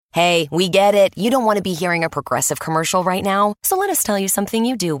Hey, we get it. You don't want to be hearing a Progressive commercial right now, so let us tell you something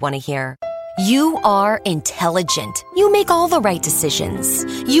you do want to hear. You are intelligent. You make all the right decisions.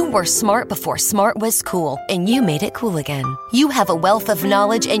 You were smart before smart was cool, and you made it cool again. You have a wealth of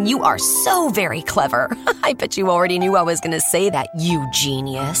knowledge, and you are so very clever. I bet you already knew I was going to say that, you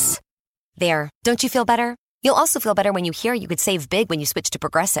genius. There, don't you feel better? You'll also feel better when you hear you could save big when you switch to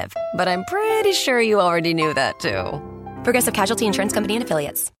Progressive. But I'm pretty sure you already knew that, too. Progressive Casualty Insurance Company and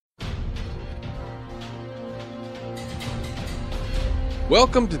Affiliates.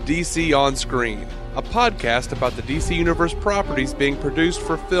 Welcome to DC On Screen, a podcast about the DC Universe properties being produced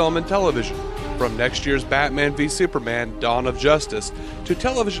for film and television. From next year's Batman v Superman, Dawn of Justice, to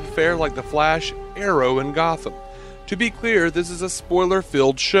television fare like The Flash, Arrow, and Gotham. To be clear, this is a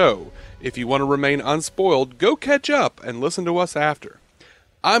spoiler-filled show. If you want to remain unspoiled, go catch up and listen to us after.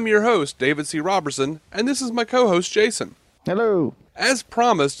 I'm your host, David C. Robertson, and this is my co-host, Jason. Hello. As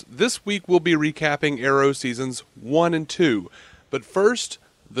promised, this week we'll be recapping Arrow Seasons 1 and 2. But first,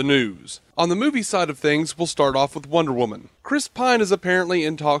 the news. On the movie side of things, we'll start off with Wonder Woman. Chris Pine is apparently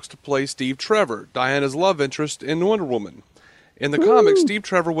in talks to play Steve Trevor, Diana's love interest in Wonder Woman. In the comics, Steve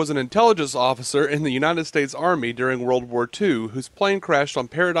Trevor was an intelligence officer in the United States Army during World War II, whose plane crashed on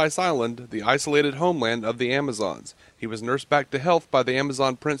Paradise Island, the isolated homeland of the Amazons. He was nursed back to health by the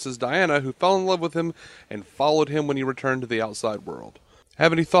Amazon princess Diana, who fell in love with him and followed him when he returned to the outside world.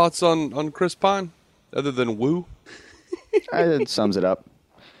 Have any thoughts on Chris Pine, other than woo? It sums it up.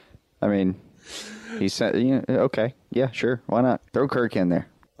 I mean, he said, okay, yeah, sure, why not? Throw Kirk in there.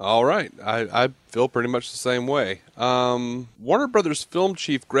 All right, I feel pretty much the same way. Warner Brothers film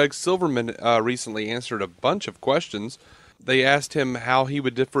chief Greg Silverman recently answered a bunch of questions. They asked him how he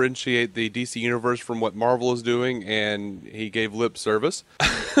would differentiate the DC Universe from what Marvel is doing, and he gave lip service.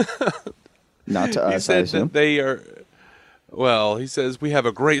 Not to us, he said I assume. That they are... Well, he says, we have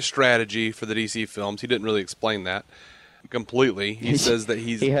a great strategy for the DC films. He didn't really explain that completely. He says that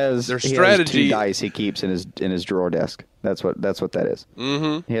he has strategy. 2 dice he keeps in his drawer desk. That's what that is.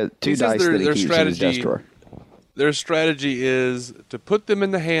 Mm-hmm. He has 2 dice that he keeps in his desk drawer. Their strategy is to put them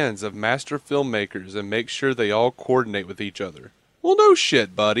in the hands of master filmmakers and make sure they all coordinate with each other. Well, no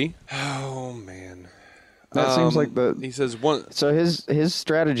shit, buddy. Oh man, that seems like the. He says one. So his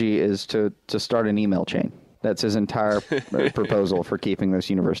strategy is to start an email chain. That's his entire proposal for keeping this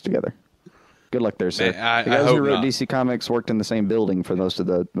universe together. Good luck there, sir. Man, the guys who wrote not. DC Comics worked in the same building for most of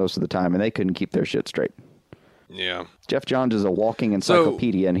the time, and they couldn't keep their shit straight. Yeah. Jeff Johns is a walking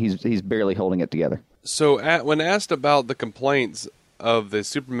encyclopedia, and he's barely holding it together. So when asked about the complaints of the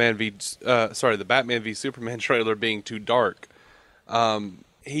the Batman v Superman trailer being too dark,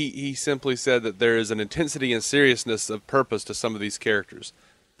 he simply said that there is an intensity and seriousness of purpose to some of these characters.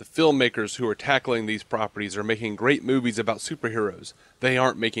 The filmmakers who are tackling these properties are making great movies about superheroes. They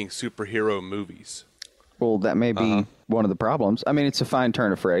aren't making superhero movies. Well, that may be one of the problems. I mean, it's a fine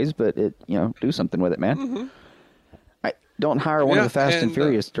turn of phrase, but do something with it, man. Mm-hmm. Don't hire one of the Fast and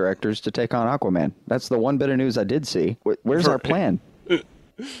Furious directors to take on Aquaman. That's the one bit of news I did see. Where's our plan?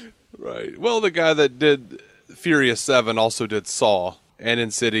 Right. Well, the guy that did Furious 7 also did Saw and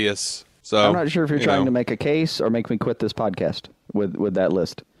Insidious. So I'm not sure if you're trying to make a case or make me quit this podcast with that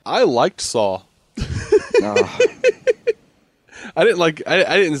list. I liked Saw. Oh. I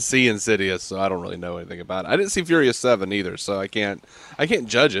didn't see Insidious, so I don't really know anything about it. I didn't see Furious 7 either, so I can't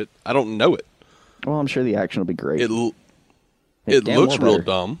judge it. I don't know it. Well, I'm sure the action will be great. It looks real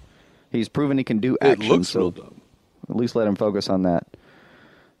dumb. He's proven he can do action. It looks real dumb. At least let him focus on that.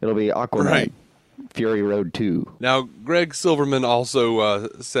 It'll be Aquaman, right. Fury Road 2. Now, Greg Silverman also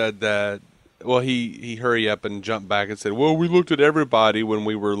said that, well, he hurry up and jumped back and said, well, we looked at everybody when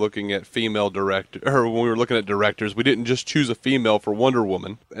we were looking at when we were looking at directors. We didn't just choose a female for Wonder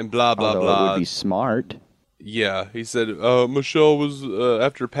Woman, and blah, blah, Although blah. It would be smart. Yeah, he said, Michelle was,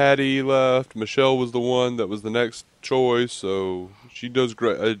 after Patty left, Michelle was the one that was the next choice, so she does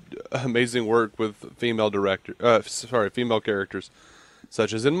great, amazing work with female characters,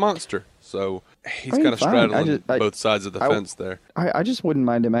 such as in Monster. So he's kind of straddling both sides of the fence there. I just wouldn't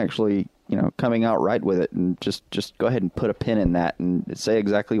mind him actually, coming out right with it and just go ahead and put a pin in that and say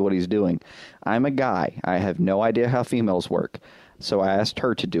exactly what he's doing. I'm a guy. I have no idea how females work, so I asked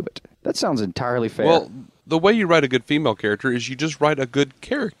her to do it. That sounds entirely fair. Well, the way you write a good female character is you just write a good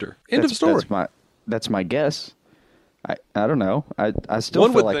character. End of story. That's my guess. I don't know. I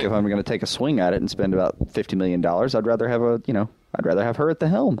still feel like if I'm going to take a swing at it and spend about $50 million, I'd rather have her at the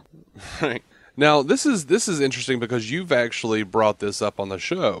helm. Right. Now, this is interesting because you've actually brought this up on the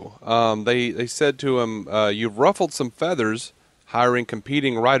show. They said to him, you've ruffled some feathers hiring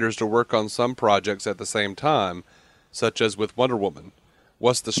competing writers to work on some projects at the same time, such as with Wonder Woman.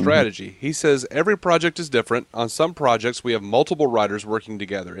 What's the strategy? He says every project is different. On some projects, we have multiple writers working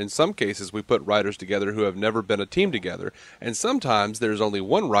together. In some cases, we put writers together who have never been a team together. And sometimes there's only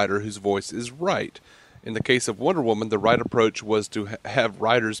one writer whose voice is right. In the case of Wonder Woman, the right approach was to have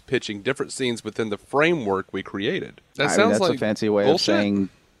writers pitching different scenes within the framework we created. That sounds that's like a fancy way bullshit. of saying...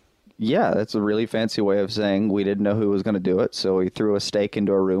 Yeah, that's a really fancy way of saying we didn't know who was going to do it, so we threw a stake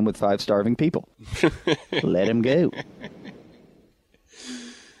into a room with 5 starving people. Let him go.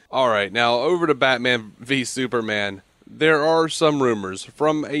 All right, now over to Batman v Superman. There are some rumors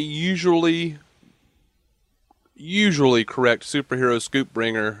from a usually correct superhero scoop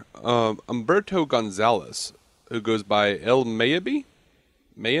bringer, Humberto Gonzalez, who goes by El Mayembe,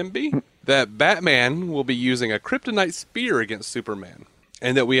 that Batman will be using a kryptonite spear against Superman,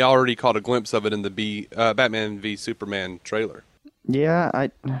 and that we already caught a glimpse of it in the Batman v Superman trailer. Yeah,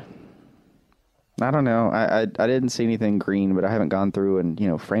 I don't know. I didn't see anything green, but I haven't gone through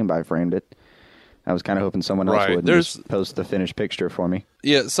and, frame by framed it. I was kind of hoping someone else would just post the finished picture for me.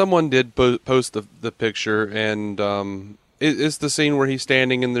 Yeah, someone did post the picture, and it's the scene where he's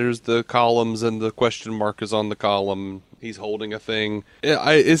standing and there's the columns and the question mark is on the column. He's holding a thing.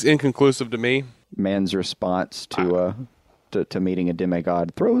 It's inconclusive to me. Man's response to meeting a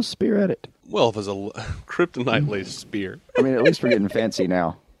demigod: throw a spear at it. Well, if it's a kryptonite-laced spear. I mean, at least we're getting fancy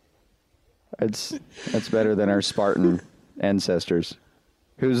now. That's better than our Spartan ancestors,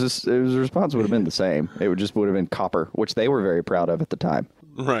 whose response would have been the same. It would have been copper, which they were very proud of at the time.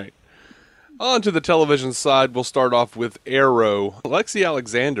 Right. On to the television side, we'll start off with Arrow. Lexi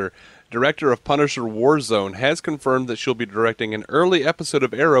Alexander, director of Punisher Warzone, has confirmed that she'll be directing an early episode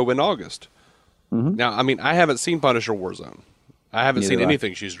of Arrow in August. Mm-hmm. Now, I mean, I haven't seen Punisher Warzone. I haven't seen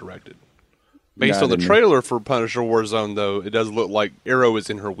anything she's directed. Based on the trailer for Punisher Warzone, though, it does look like Arrow is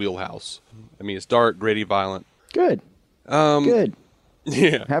in her wheelhouse. I mean, it's dark, gritty, violent. Good. Good.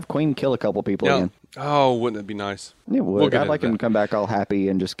 Yeah. Have Queen kill a couple people again. Oh, wouldn't it be nice? It would. I'd like him to come back all happy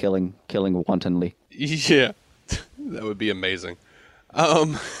and just killing wantonly. Yeah. That would be amazing.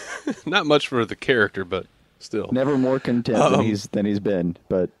 Not much for the character, but still. Never more content than he's been,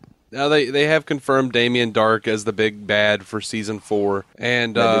 but... Now they have confirmed Damien Dark as the big bad for season 4,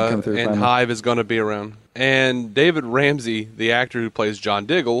 and Hive is going to be around. And David Ramsey, the actor who plays John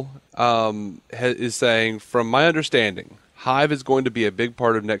Diggle, is saying, from my understanding, Hive is going to be a big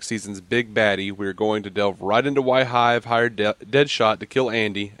part of next season's big baddie. We're going to delve right into why Hive hired Deadshot to kill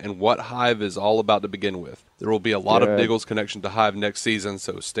Andy, and what Hive is all about to begin with. There will be a lot of Diggle's connection to Hive next season,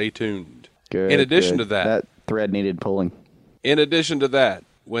 so stay tuned. In addition to that thread needed pulling. In addition to that,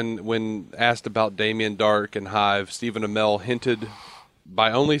 when asked about Damien Dark and Hive, Stephen Amell hinted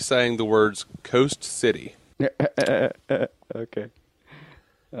by only saying the words Coast City. Okay.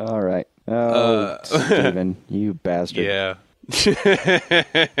 All right. Oh, Stephen, you bastard. Yeah.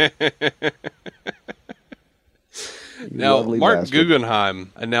 Now, Mark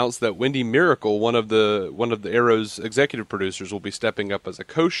Guggenheim announced that Wendy Miracle, one of the Arrow's executive producers, will be stepping up as a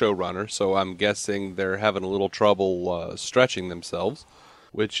co-showrunner, so I'm guessing they're having a little trouble stretching themselves,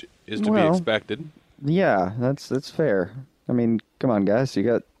 which is to be expected. Yeah, that's fair. I mean, come on, guys,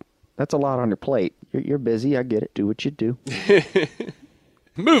 that's a lot on your plate. You're busy, I get it. Do what you do.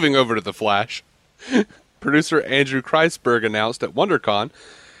 Moving over to The Flash, producer Andrew Kreisberg announced at WonderCon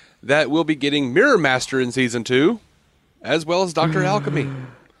that we'll be getting Mirror Master in Season 2, as well as Dr. Alchemy.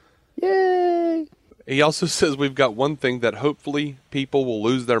 Yay! He also says we've got one thing that hopefully people will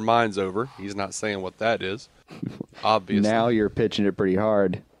lose their minds over. He's not saying what that is, obviously. Now you're pitching it pretty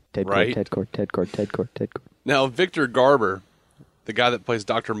hard. Ted Cord. Now, Victor Garber, the guy that plays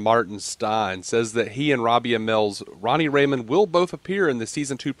Dr. Martin Stein, says that he and Robbie Amell's Ronnie Raymond will both appear in the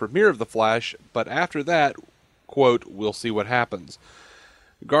Season 2 premiere of The Flash, but after that, quote, we'll see what happens.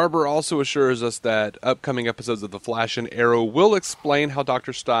 Garber also assures us that upcoming episodes of The Flash and Arrow will explain how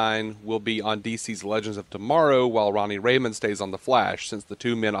Dr. Stein will be on DC's Legends of Tomorrow while Ronnie Raymond stays on The Flash, since the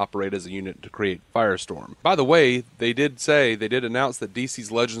two men operate as a unit to create Firestorm. By the way, they did announce that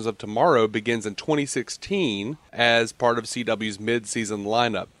DC's Legends of Tomorrow begins in 2016 as part of CW's mid-season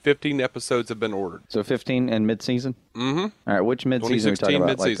lineup. 15 episodes have been ordered. So 15 and mid-season? Mm-hmm. All right, which mid-season are we talking about?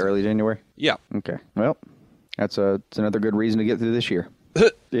 Mid-season. Like early January? Yeah. Okay. Well, it's another good reason to get through this year. All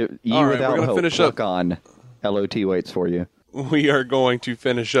right, without we're hope, finish up on LOT waits for you. We are going to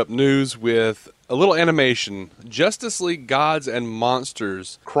finish up news with a little animation. Justice League Gods and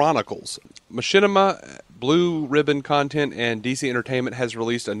Monsters Chronicles. Machinima, Blue Ribbon Content, and DC Entertainment has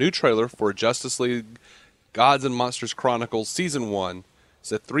released a new trailer for Justice League Gods and Monsters Chronicles Season 1.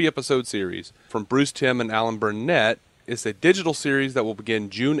 It's a 3-episode series. From Bruce Timm and Alan Burnett It's a digital series that will begin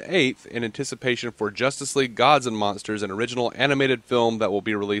June 8th in anticipation for Justice League Gods and Monsters, an original animated film that will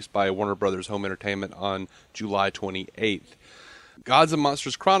be released by Warner Brothers Home Entertainment on July 28th. Gods and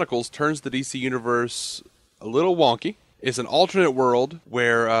Monsters Chronicles turns the DC Universe a little wonky. It's an alternate world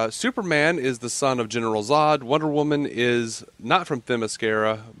where Superman is the son of General Zod, Wonder Woman is not from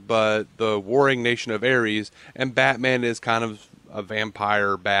Themyscira, but the warring nation of Ares, and Batman is kind of a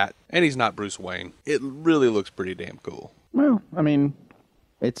vampire bat, and he's not Bruce Wayne. It really looks pretty damn cool. Well, I mean,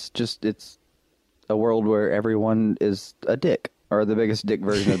 it's a world where everyone is a dick, or the biggest dick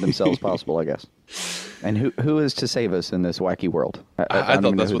version of themselves possible, I guess. And who is to save us in this wacky world? I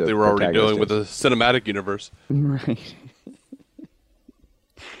thought that's what they were already doing with the cinematic universe. Right.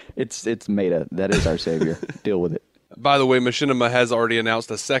 It's Meta. That is our savior. Deal with it. By the way, Machinima has already announced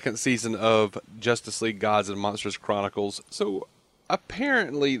a second season of Justice League Gods and Monsters Chronicles, so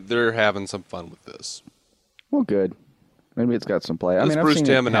apparently they're having some fun with this. Well, good. Maybe it's got some play. It's I've Bruce seen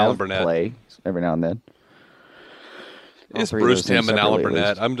Timm it and Alan have Burnett. play every now and then. It's All three of Bruce those things Timm and Alan separately, at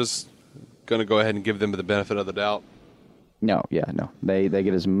Burnett. least. I'm just going to go ahead and give them the benefit of the doubt. No. They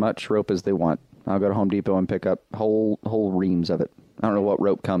get as much rope as they want. I'll go to Home Depot and pick up whole reams of it. I don't know what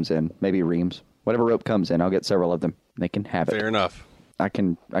rope comes in. Maybe reams. Whatever rope comes in, I'll get several of them. They can have it. Fair enough. I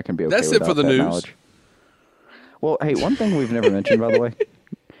can be okay. That's it for without the that news. knowledge. Well, hey, one thing we've never mentioned, by the way.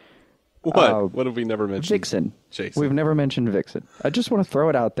 What? What have we never mentioned? Vixen. Jason. We've never mentioned Vixen. I just want to throw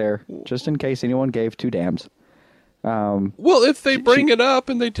it out there, just in case anyone gave two dams. Well, if they bring it up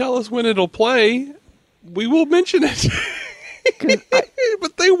and they tell us when it'll play, we will mention it.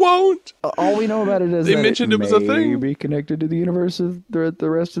 But they won't. All we know about it is They that mentioned it was a thing. Be connected to the universe of the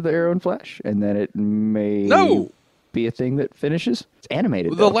rest of the Arrow and Flash, and then it may be a thing that finishes. It's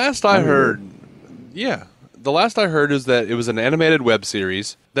animated. The last I heard, the last I heard is that it was an animated web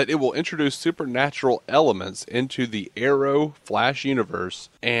series, that it will introduce supernatural elements into the Arrow Flash universe,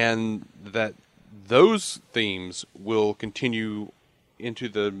 and that those themes will continue into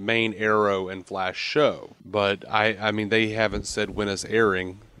the main Arrow and Flash show. But I mean, they haven't said when it's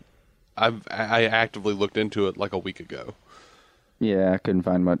airing. I actively looked into it like a week ago. Yeah, I couldn't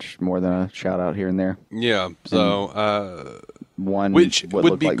find much more than a shout out here and there. Yeah, so One which what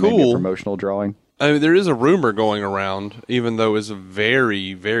would looked be like maybe a cool. promotional drawing. I mean, there is a rumor going around, even though it's a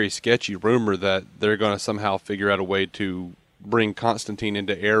very, very sketchy rumor, that they're going to somehow figure out a way to bring Constantine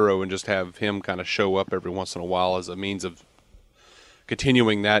into Arrow and just have him kind of show up every once in a while as a means of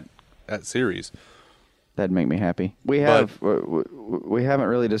continuing that series. That'd make me happy. We haven't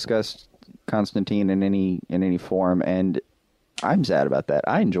really discussed Constantine in any form, and I'm sad about that.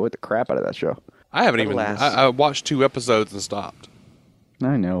 I enjoyed the crap out of that show. I haven't even. I watched 2 episodes and stopped.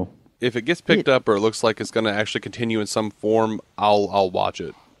 I know. If it gets picked up or it looks like it's going to actually continue in some form, I'll watch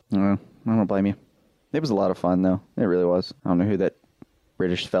it. I don't blame you. It was a lot of fun, though. It really was. I don't know who that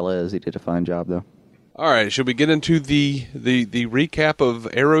British fella is. He did a fine job, though. All right, should we get into the recap of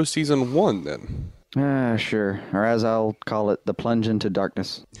Arrow Season 1, then? Sure. Or as I'll call it, the plunge into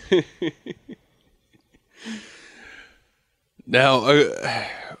darkness. Now,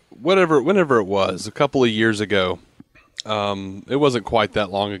 whenever it was, a couple of years ago, it wasn't quite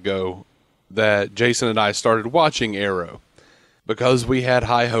that long ago that Jason and I started watching Arrow, because we had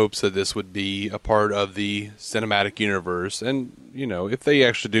high hopes that this would be a part of the cinematic universe. And, you know, if they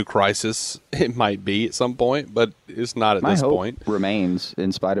actually do Crisis, it might be at some point, but it's not at this point. My hope remains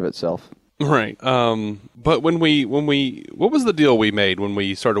in spite of itself. Right. But when we what was the deal we made when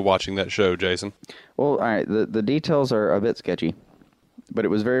we started watching that show, Jason? Well, all right, the details are a bit sketchy, but it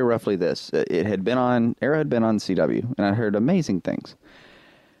was very roughly this. Arrow had been on CW, and I heard amazing things.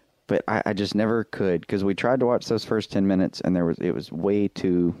 But I just never could, because we tried to watch those first 10 minutes, and it was way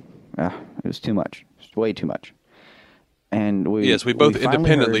too, it was too much. It was way too much. And we both finally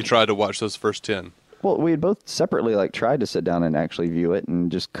independently tried to watch those first 10. Well, we had both separately tried to sit down and actually view it,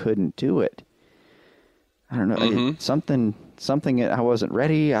 and just couldn't do it. I don't know. Mm-hmm. Something I wasn't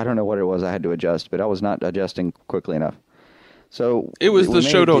ready. I don't know what it was I had to adjust, but I was not adjusting quickly enough. So it was we the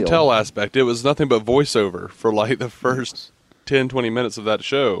made show a don't deal. tell aspect. It was nothing but voiceover for like the first 10, 20 minutes of that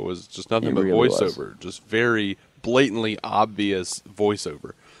show. It was just nothing but really voiceover. Just very blatantly obvious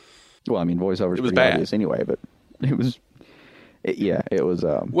voiceover. Well, I mean, voiceover is It was pretty bad. obvious anyway, but it was. It was.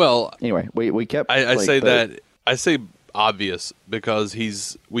 Well, Anyway, we kept. I say obvious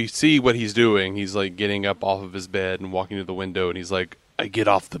because we see what he's doing. He's like getting up off of his bed and walking to the window, and he's like, I get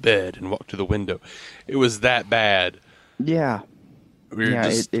off the bed and walk to the window. It was that bad. Yeah.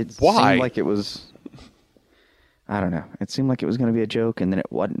 It why? seemed like it was. I don't know. It seemed like it was going to be a joke, and then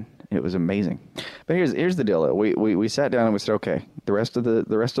it wasn't. It was amazing. But here's the deal, though. We sat down and we said, okay, the rest of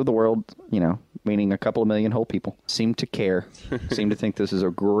the world, meaning a couple of million whole people, seem to care, seem to think this is a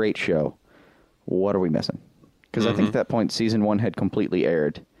great show. What are we missing? Because I think at that point, season 1 had completely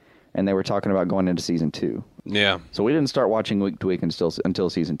aired, and they were talking about going into season 2. Yeah. So we didn't start watching week to week until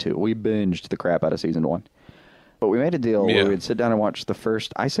season 2. We binged the crap out of season 1. But we made a deal where we'd sit down and watch the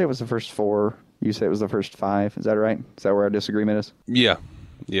first, I say it was the first 4, you say it was the first 5. Is that right? Is that where our disagreement is? Yeah.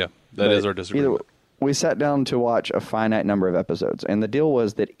 That is our disagreement. We sat down to watch a finite number of episodes, and the deal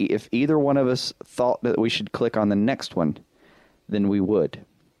was that if either one of us thought that we should click on the next one, then we would.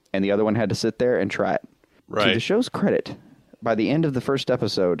 And the other one had to sit there and try it. Right. To the show's credit, by the end of the first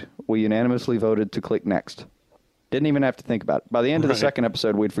episode, we unanimously voted to click next. Didn't even have to think about it. By the end of the second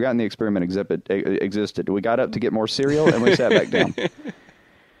episode, we'd forgotten the experiment existed. We got up to get more cereal, and we sat back down.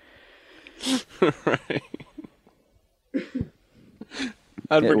 Right.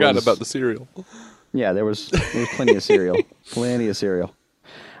 I'd forgotten about the cereal. Yeah, there was plenty of cereal. Plenty of cereal.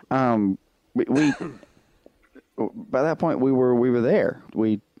 We by that point we were there.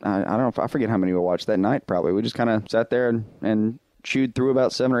 I don't know if I forget how many we watched that night. Probably we just kind of sat there and chewed through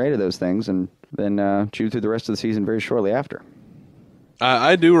about 7 or 8 of those things, and then chewed through the rest of the season very shortly after.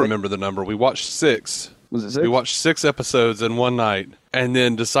 I do remember the number. We watched 6. Was it 6? We watched 6 episodes in one night, and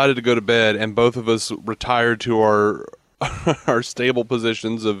then decided to go to bed. And both of us retired to our stable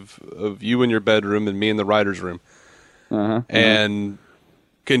positions of you in your bedroom and me in the writer's room, and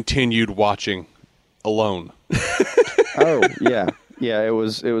continued watching alone. Oh yeah. Yeah, it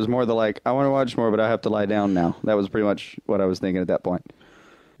was more the like, I want to watch more, but I have to lie down now. That was pretty much what I was thinking at that point.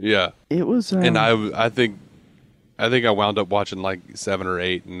 Yeah. It was... and I think I wound up watching like 7 or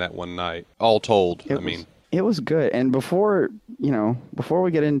 8 in that one night, all told. It was good. And before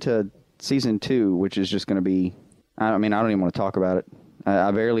we get into season 2, which is just going to be... I don't even want to talk about it. I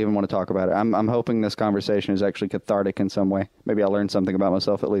barely even want to talk about it. I'm hoping this conversation is actually cathartic in some way. Maybe I'll learn something about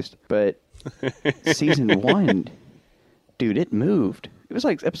myself at least. But season 1... Dude, it moved. It was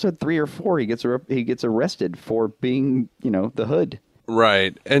like episode 3 or 4. He gets arrested for being, the Hood.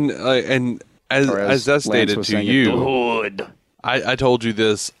 Right, and as I stated to you, the Hood. I told you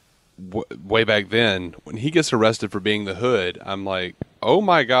this way back then. When he gets arrested for being the Hood, I'm like, oh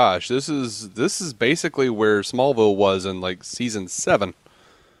my gosh, this is basically where Smallville was in like season 7.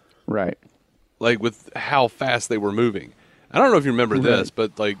 Right. Like with how fast they were moving. I don't know if you remember this,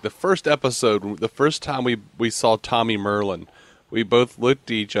 but like the first episode, the first time we saw Tommy Merlin, we both looked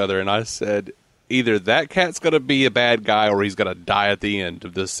at each other and I said, either that cat's going to be a bad guy or he's going to die at the end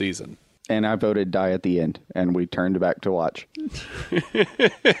of this season. And I voted die at the end, and we turned back to watch.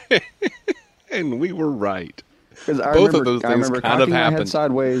 And we were right. Because both of those things remember kind of cocking my happened head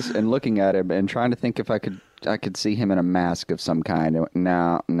sideways and looking at him and trying to think if I could see him in a mask of some kind.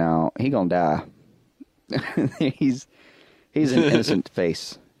 No, he gonna die. He's an innocent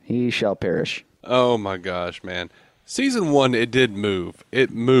face. He shall perish. Oh my gosh, man. Season 1, it did move.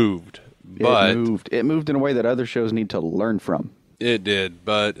 It moved. But It moved in a way that other shows need to learn from. It did,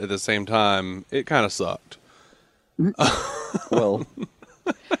 but at the same time, it kind of sucked. Well,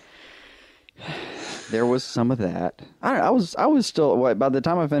 there was some of that. I was still, by the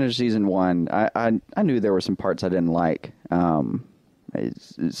time I finished season 1, I knew there were some parts I didn't like.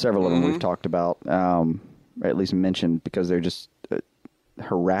 Several of them we've talked about. Or at least mentioned because they're just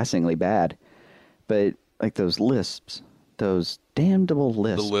harassingly bad. But like those lisps, those damnable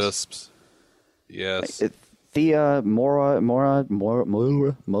lisps. The lisps. Yes. Thea, Mora,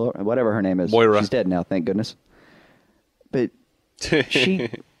 whatever her name is. Moira. She's dead now, thank goodness. But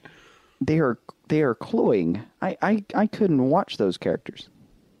they are cloying. I couldn't watch those characters.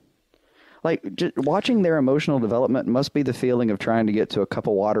 Like, just watching their emotional development must be the feeling of trying to get to a cup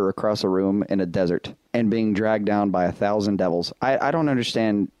of water across a room in a desert and being dragged down by 1,000 devils. I don't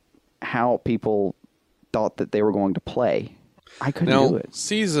understand how people thought that they were going to play. I couldn't do it.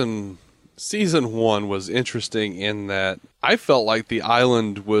 Season 1 was interesting in that I felt like the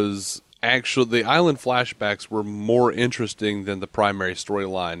island flashbacks were more interesting than the primary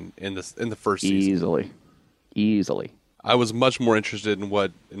storyline in the first season. Easily. I was much more interested in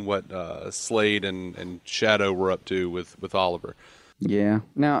what Slade and Shadow were up to with Oliver. Yeah.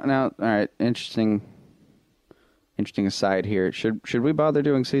 Now, all right. Interesting aside here. Should we bother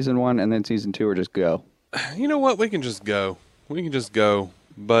doing season 1 and then season 2, or just go? You know what? We can just go.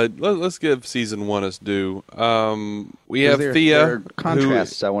 But let's give season 1 its due. We have Thea. There are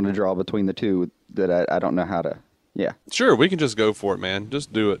contrasts I want to draw between the two that I don't know how to. Yeah. Sure, we can just go for it, man.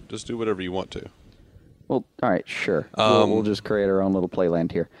 Just do it. Just do whatever you want to. Well, all right, sure. We'll just create our own little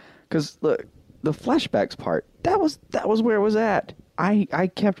playland here. Because look, the flashbacks part, that was where it was at. I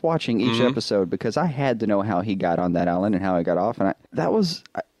kept watching each episode because I had to know how he got on that island and how he got off, and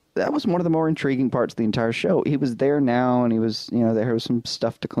that was one of the more intriguing parts of the entire show. He was there now, and he was, there was some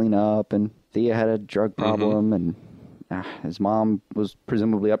stuff to clean up, and Thea had a drug problem, and his mom was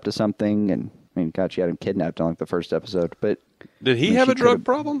presumably up to something, and I mean, God, she had him kidnapped on like the first episode. But did he have a drug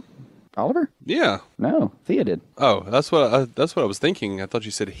problem? Oliver? Yeah. No, Thea did. Oh, that's what I was thinking. I thought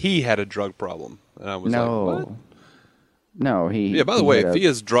you said he had a drug problem, and I was like, what? No, he. Yeah. By the way,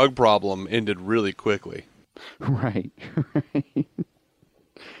 Thea's drug problem ended really quickly. Right.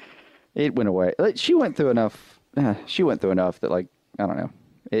 It went away. She went through enough. She went through enough that, like, I don't know.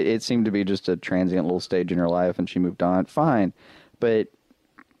 It seemed to be just a transient little stage in her life, and she moved on. Fine, but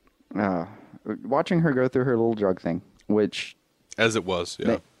watching her go through her little drug thing, which as it was,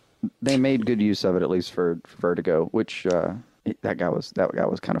 yeah. They made good use of it, at least for Vertigo, which that guy was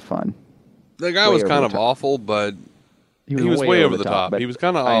kind of fun. The guy was kind of awful, but he was way over the top. He was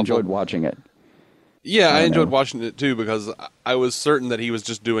kind of awful. I enjoyed watching it. Yeah, I enjoyed watching it too because I was certain that he was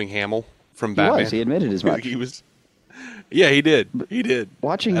just doing Hamill from Batman. He admitted as much. He was. Yeah, he did. He did.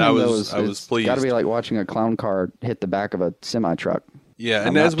 Watching him, I was pleased. Got to be like watching a clown car hit the back of a semi truck. Yeah,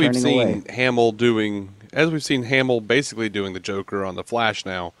 and as we've seen Hamill basically doing the Joker on the Flash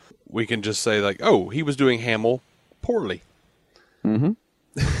now, we can just say like, oh, he was doing Hamill poorly. Mm-hmm.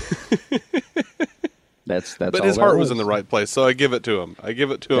 That's. But his heart was in the right place, so I give it to him.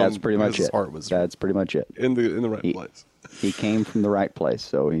 That's pretty much it. His heart was. That's pretty much it. In the right place. He came from the right place,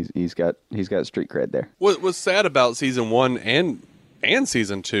 so he's got street cred there. What was sad about season 1 and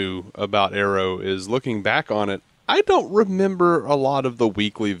season 2 about Arrow is looking back on it, I don't remember a lot of the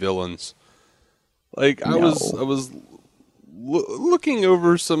weekly villains. Like I was looking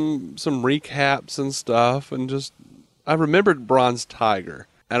over some recaps and stuff, and just I remembered Bronze Tiger,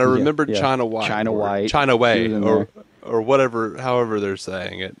 and I remembered China White, or whatever, however they're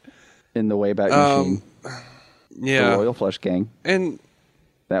saying it, in the Wayback Machine. Yeah, the Royal Flush Gang, and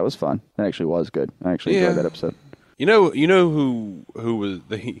that was fun. That actually was good. I actually enjoyed that episode. You know who was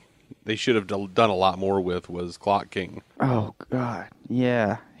they should have done a lot more with was Clock King. Oh God,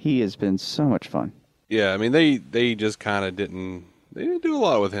 yeah, he has been so much fun. Yeah, I mean they just kind of didn't do a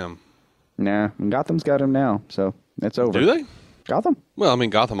lot with him. Nah, and Gotham's got him now, so it's over. Do they? Gotham? Well, I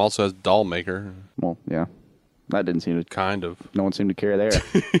mean Gotham also has Dollmaker. Well, yeah, that didn't seem to kind of. No one seemed to care there.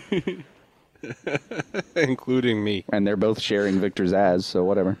 Including me. And they're both sharing Victor Zsasz, so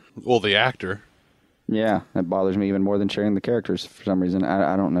whatever. Well, the actor. Yeah, that bothers me even more than sharing the characters for some reason.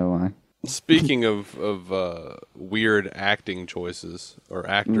 I don't know why. Speaking of weird acting choices, or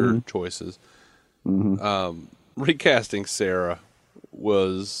actor choices, recasting Sarah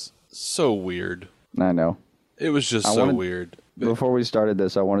was so weird. I know. It was just weird. Before we started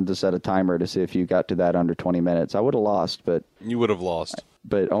this, I wanted to set a timer to see if you got to that under 20 minutes. I would have lost, but... You would have lost.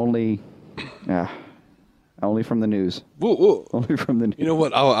 But only from the news. Whoa. Only from the news. You know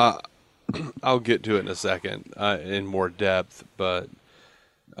what? I'll get to it in a second in more depth. But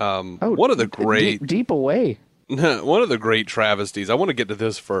one of the great deep away. One of the great travesties. I want to get to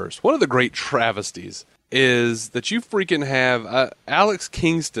this first. One of the great travesties is that you freaking have Alex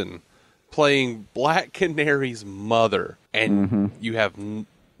Kingston playing Black Canary's mother, and you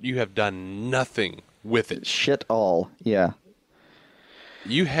have done nothing with it. Shit all. Yeah.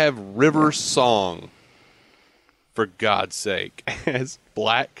 You have River Song, for God's sake, as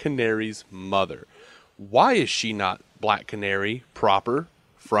Black Canary's mother. Why is she not Black Canary proper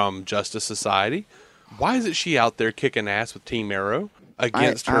from Justice Society? Why isn't she out there kicking ass with Team Arrow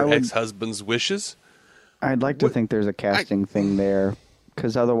against her ex-husband's wishes? I'd like to think there's a casting thing there,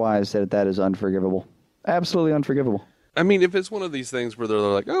 because otherwise that is unforgivable. Absolutely unforgivable. I mean, if it's one of these things where they're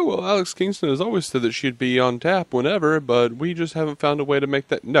like, oh, well, Alex Kingston has always said that she'd be on tap whenever, but we just haven't found a way to make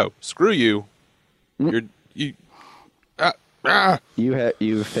that. No, screw you. You've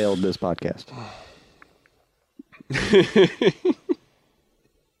failed this podcast.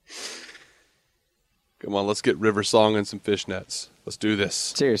 Come on, let's get River Song and some fishnets. Let's do this.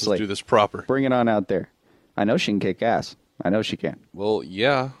 Seriously. Let's do this proper. Bring it on out there. I know she can kick ass. I know she can. Well,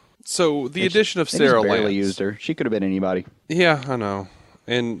 yeah. So the addition of Sarah Lance. Barely used her. She could have been anybody. Yeah, I know.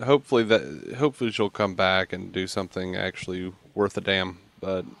 And hopefully she'll come back and do something actually worth a damn.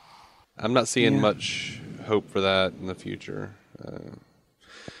 But I'm not seeing much hope for that in the future.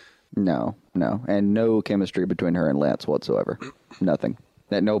 No. And no chemistry between her and Lance whatsoever. Nothing.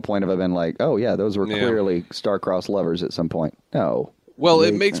 At no point have I been like, oh yeah, those were clearly star-crossed lovers at some point. No. Well,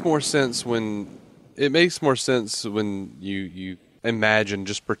 it makes more sense when you imagine,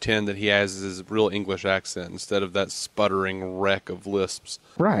 just pretend that he has his real English accent instead of that sputtering wreck of lisps.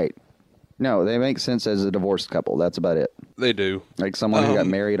 Right. No, they make sense as a divorced couple. That's about it. They do. Like someone who got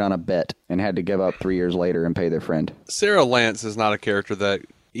married on a bet and had to give up 3 years later and pay their friend. Sarah Lance is not a character that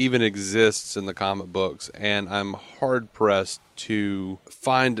even exists in the comic books, and I'm hard-pressed to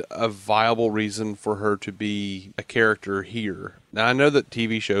find a viable reason for her to be a character here. Now, I know that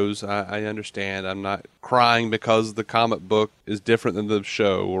TV shows, I understand, I'm not crying because the comic book is different than the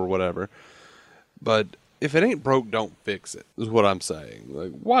show or whatever, but if it ain't broke, don't fix it, is what I'm saying.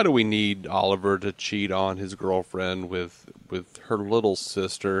 Like, why do we need Oliver to cheat on his girlfriend with her little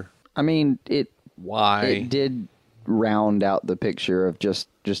sister? I mean, Why? It did round out the picture of just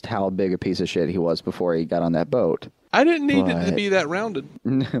how big a piece of shit he was before he got on that boat. I didn't need it to be that rounded.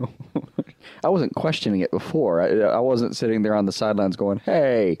 No. I wasn't questioning it before. I wasn't sitting there on the sidelines going,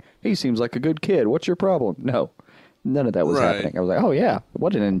 hey, he seems like a good kid. What's your problem? No. None of that was happening. I was like, oh, yeah,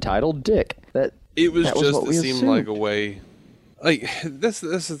 what an entitled dick. It was just, what we it seemed assumed. like a way. Like, that's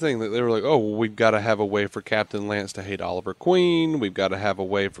the thing, that they were like, oh, well, we've got to have a way for Captain Lance to hate Oliver Queen. We've got to have a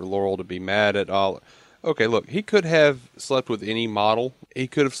way for Laurel to be mad at Oliver. Okay, look, he could have slept with any model. He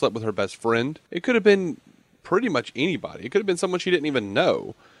could have slept with her best friend. It could have been pretty much anybody. It could have been someone she didn't even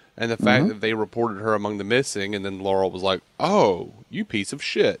know. And the fact that they reported her among the missing, and then Laurel was like, oh, you piece of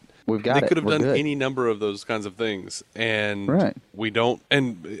shit. We've got They could have We're done good. any number of those kinds of things. And Right. we don't.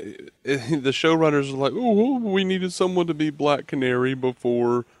 And the showrunners are like, oh, we needed someone to be Black Canary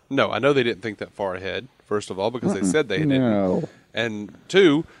before. No, I know they didn't think that far ahead, first of all, because they said they didn't. No. And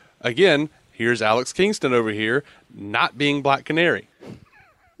two, again, here's Alex Kingston over here not being Black Canary.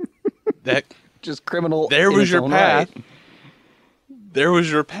 That Just criminal. there in was its your own path. right. There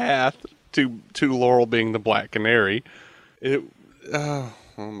was your path to Laurel being the Black Canary. Oh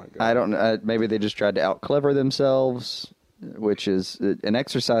my god! I don't know. Maybe they just tried to out-clever themselves, which is an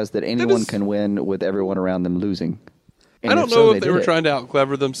exercise that anyone can win with everyone around them losing. And I don't if know so, if they were did it. trying to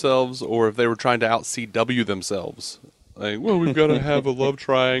out-clever themselves or if they were trying to out-CW themselves. Like, well, we've got to have a love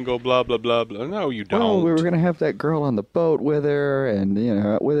triangle, blah, blah, blah, blah. No, you don't. Well, we were going to have that girl on the boat with her and,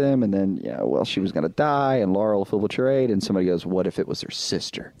 with him. And then, she was going to die and Laurel will feel betrayed. And somebody goes, what if it was her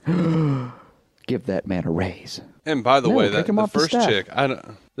sister? Give that man a raise. And by the No, way, kick him the off the first staff. chick,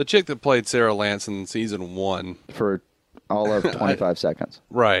 the chick that played Sarah Lance in season 1, For all of 25 seconds.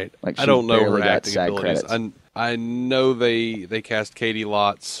 right? Like, I she don't know her barely got acting SAG abilities. credits. I know they cast Katie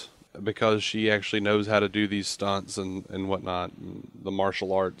Lotz because she actually knows how to do these stunts and whatnot, and the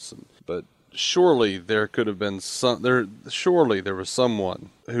martial arts. But surely there could have been surely there was someone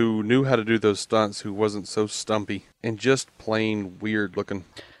who knew how to do those stunts who wasn't so stumpy and just plain weird looking.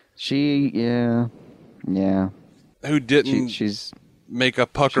 Yeah. Who didn't She's make a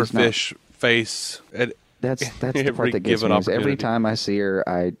puckerfish face at that's the every part that gets given me. Is every opportunity. time I see her,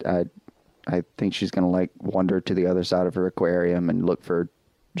 I think she's gonna like wander to the other side of her aquarium and look for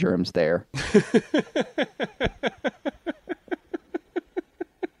germs there.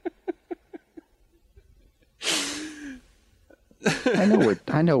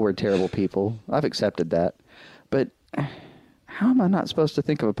 I know we're terrible people. I've accepted that, but how am I not supposed to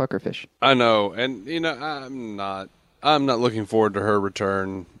think of a puckerfish? I know, and I'm not looking forward to her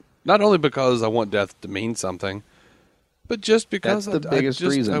return. Not only because I want death to mean something, but just because That's the biggest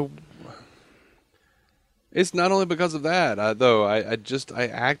reason. It's not only because of that, I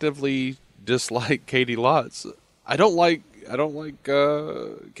actively dislike Katie Lotz. I don't like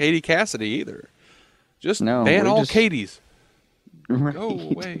Katie Cassidy either. Just No, ban we all just- Katies. Right. Go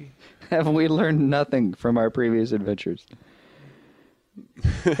away. Have we learned nothing from our previous adventures?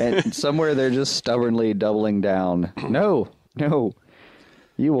 And somewhere they're just stubbornly doubling down. No.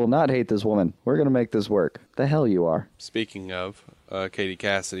 You will not hate this woman. We're going to make this work. The hell you are. Speaking of Katie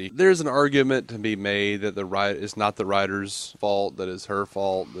Cassidy, there's an argument to be made that it's not the writer's fault, that it's her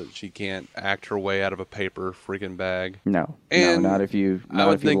fault, that she can't act her way out of a paper freaking bag. No, And not if you I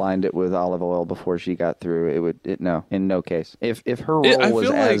would if you think- lined it with olive oil before she got through. No, in no case. If her I role was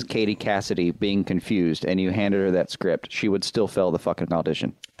feel as like- Katie Cassidy being confused and you handed her that script, she would still fail the fucking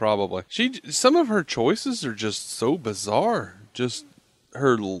audition. Probably. Some of her choices are just so bizarre. Just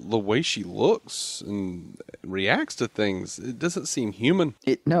the way she looks and reacts to things, it doesn't seem human.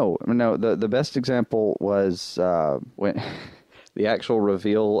 No. The best example was when the actual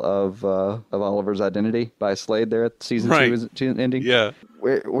reveal of Oliver's identity by Slade there at season Right. 2 ending. Yeah.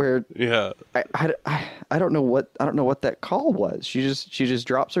 Where Yeah. I don't know what that call was. She just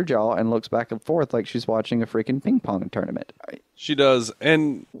drops her jaw and looks back and forth like she's watching a freaking ping pong tournament. She does.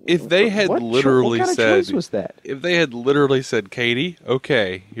 And if they had what literally kind of said, choice was that? if they had literally said, Katie,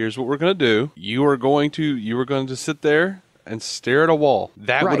 okay, here's what we're going to do. You are going to sit there and stare at a wall.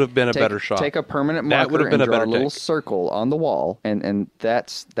 That would have been a better shot. Take a permanent marker and draw a little circle on the wall, and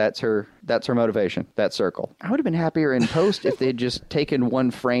that's her motivation. That circle. I would have been happier in post if they'd just taken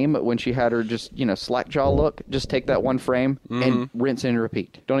one frame when she had her just slack jaw look. Just take that one frame and rinse and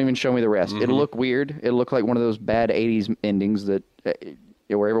repeat. Don't even show me the rest. It'll look weird. It'll look like one of those bad '80s endings that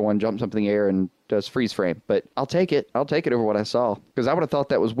where everyone jumps up in the air and does freeze frame. But I'll take it. I'll take it over what I saw, because I would have thought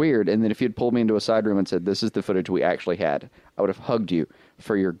that was weird. And then if you'd pulled me into a side room and said, "This is the footage we actually had," I would have hugged you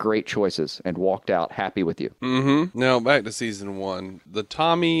for your great choices and walked out happy with you. Now back to season 1, the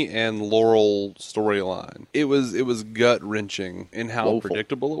Tommy and Laurel storyline. It was gut wrenching in how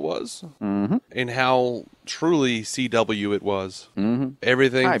predictable it was, and how truly CW it was.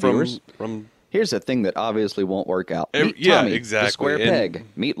 Everything Hi, from. Here's a thing that obviously won't work out. Meet yeah, Tommy, exactly. the square peg.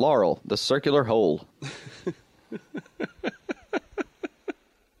 Meet Laurel, the circular hole.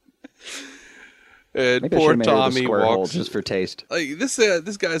 And maybe poor I Tommy square hole walks just for taste. Like this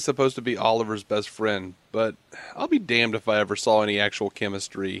guy is supposed to be Oliver's best friend, but I'll be damned if I ever saw any actual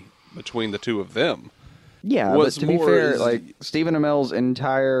chemistry between the two of them. Yeah, but to be fair, like Stephen Amell's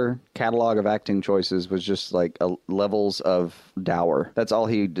entire catalog of acting choices was just like levels of dour. That's all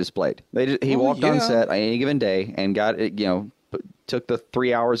he displayed. He walked on set on any given day and got it, took the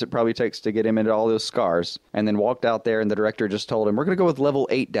 3 hours it probably takes to get him into all those scars, and then walked out there, and the director just told him, "We're going to go with level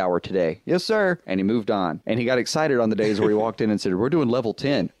 8 dour today." "Yes, sir." And he moved on. And he got excited on the days where he walked in and said, "We're doing level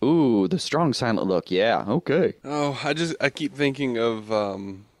 10. Ooh, the strong silent look. Yeah, okay. Oh, I keep thinking of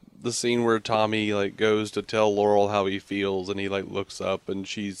the scene where Tommy goes to tell Laurel how he feels, and he looks up and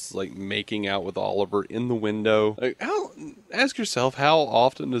she's making out with Oliver in the window. Ask yourself, how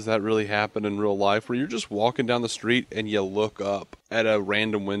often does that really happen in real life, where you're just walking down the street and you look up at a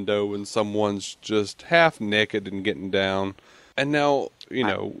random window and someone's just half naked and getting down? And now,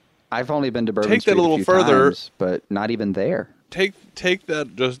 I've only been to Bourbon take Street that a little few further, times, but not even there. Take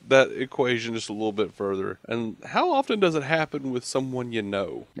that equation just a little bit further. And how often does it happen with someone you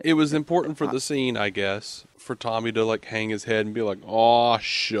know? It was important for the scene, I guess, for Tommy to hang his head and be like, "Aw,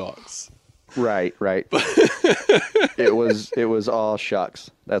 shucks." Right. It was all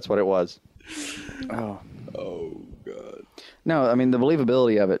shucks. That's what it was. Oh God. No, I mean the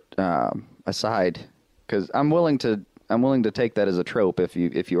believability of it aside, because I'm willing to take that as a trope if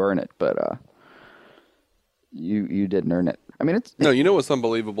you earn it, but you didn't earn it. I mean, no. You know what's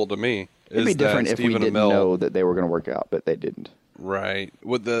unbelievable to me? It'd be different if we didn't know that they were going to work out, but they didn't. Right.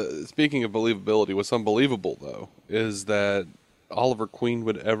 Speaking of believability, what's unbelievable though is that Oliver Queen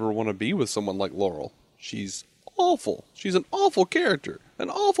would ever want to be with someone like Laurel. She's awful. She's an awful character, an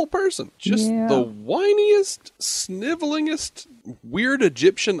awful person. Just the whiniest, snivelingest, weird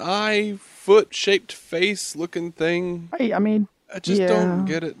Egyptian eye, foot-shaped face looking thing. I mean, I just don't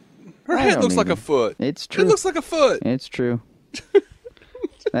get it. Her head looks like a foot. It's true. It looks like a foot. It's true.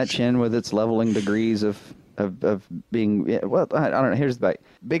 That chin with its leveling degrees of being, well, I don't know. Here's the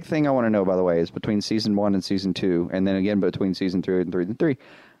big thing I want to know, by the way, is between season 1 and season 2, and then again between season 3 and 3.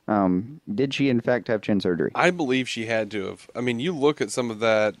 Did she in fact have chin surgery? I believe she had to have. I mean, you look at some of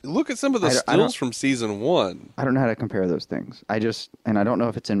that. Look at some of the stills from season 1. I don't know how to compare those things. I don't know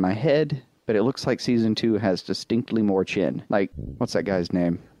if it's in my head, but it looks like season 2 has distinctly more chin. What's that guy's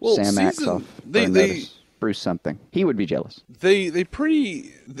name? Well, Sam Axoff. Bruce something. He would be jealous. They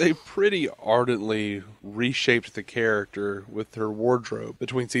pretty ardently reshaped the character with her wardrobe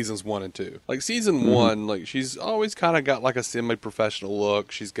between seasons 1 and 2. Season 1, she's always kind of got a semi-professional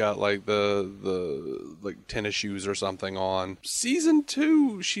look. She's got the tennis shoes or something on. Season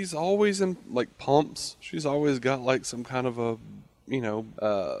 2, she's always in pumps. She's always got some kind of a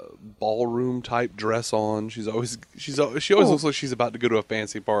ballroom type dress on. She always looks like she's about to go to a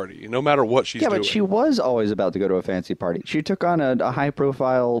fancy party, no matter what she's doing. Yeah, but she was always about to go to a fancy party. She took on a high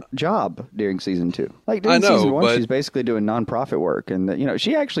profile job during season 2. During season 1, she's basically doing nonprofit work, and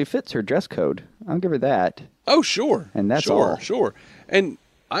she actually fits her dress code. I'll give her that. Oh, sure. And that's all. Sure. And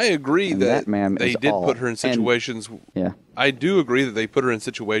I agree that they did put her in situations. I do agree that they put her in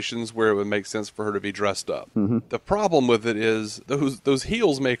situations where it would make sense for her to be dressed up. The problem with it is those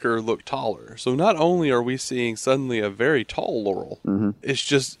heels make her look taller. So not only are we seeing suddenly a very tall Laurel, it's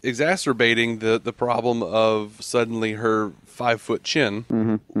just exacerbating the problem of suddenly her 5-foot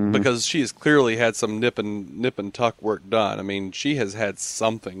chin, because she has clearly had some nip and tuck work done. I mean, she has had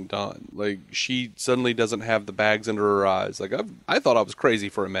something done. She suddenly doesn't have the bags under her eyes. I thought I was crazy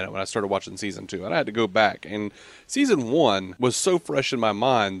for a minute when I started watching season 2, and I had to go back. And season 1 was so fresh in my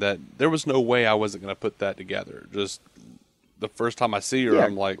mind that there was no way I wasn't going to put that together. Just the first time I see her,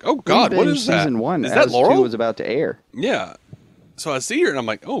 I'm like, oh God, what is that? Season 1, is that Laurel? 2 was about to air. Yeah. So I see her, and I'm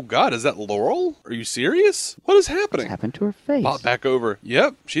like, oh, God, is that Laurel? Are you serious? What is happening? What happened to her face? Pop back over.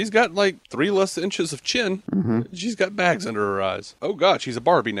 Yep, she's got like 3 less inches of chin. Mm-hmm. She's got bags under her eyes. Oh, God, she's a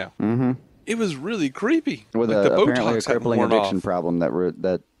Barbie now. Mm-hmm. It was really creepy. With like the apparently a Botox hadn't crippling worn addiction off. problem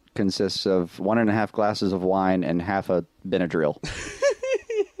that consists of 1.5 glasses of wine and half a Benadryl.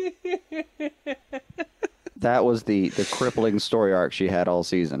 That was the crippling story arc she had all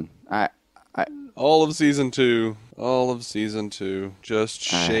season. All of season 2. Just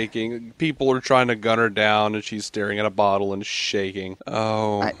shaking. People are trying to gun her down, and she's staring at a bottle and shaking.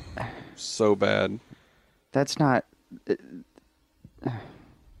 Oh, so bad. That's not...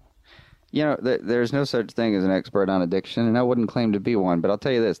 You know, there's no such thing as an expert on addiction, and I wouldn't claim to be one, but I'll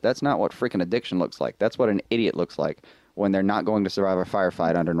tell you this, that's not what freaking addiction looks like. That's what an idiot looks like when they're not going to survive a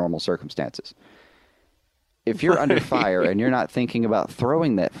firefight under normal circumstances. If you're under fire and you're not thinking about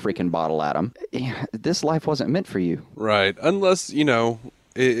throwing that freaking bottle at them, this life wasn't meant for you. Right. Unless, you know,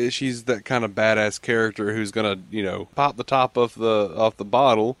 she's that kind of badass character who's going to, you know, pop the top off the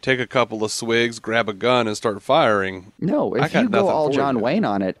bottle, take a couple of swigs, grab a gun, and start firing. No, if you go all John Wayne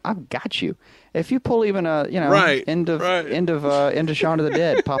on it, I've got you. If you pull even a, you know, end of Shaun of the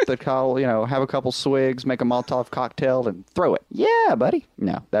Dead, pop the call, you know, have a couple swigs, make a Molotov cocktail, and throw it. Yeah, buddy.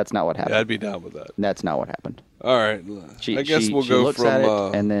 No, that's not what happened. Yeah, I'd be down with that. That's not what happened. All right. I guess we'll she go looks from... at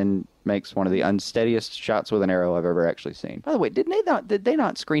it and then makes one of the unsteadiest shots with an arrow I've ever actually seen. By the way, did they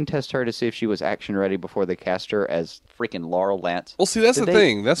not screen test her to see if she was action ready before they cast her as freaking Laurel Lance? Well, see, that's the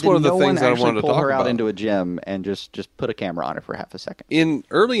thing. That's one of the things that I wanted to talk about. Pull her out into a gym and just put a camera on her for half a second.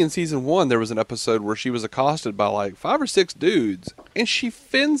 Early in season 1, there was an episode where she was accosted by like 5 or 6 dudes, and she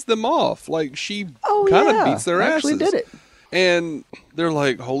fends them off. Like she kind of beats their asses. Actually did it. And they're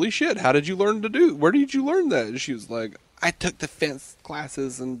like, "Holy shit! How did you learn to do? Where did you learn that?" And she was like, "I took defense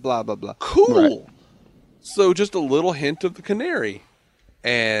classes and blah blah blah." Cool. Right. So just a little hint of the canary,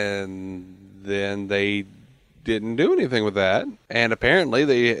 and then they didn't do anything with that. And apparently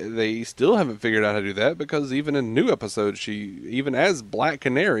they still haven't figured out how to do that, because even in new episodes, even as Black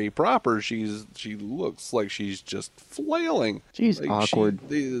Canary proper, she looks like she's just flailing. She's like awkward.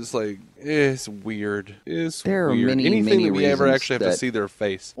 It's weird. There are weird. many Anything that we reasons ever actually have to see their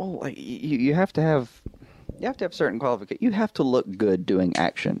face. Well, like you have to have certain qualifications. You have to look good doing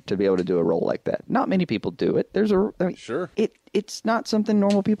action to be able to do a role like that. Not many people do it. Sure. It's not something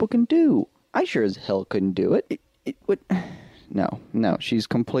normal people can do. I sure as hell couldn't do it. It would. No. She's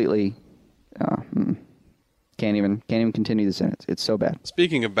completely. Can't even continue the sentence. It's so bad.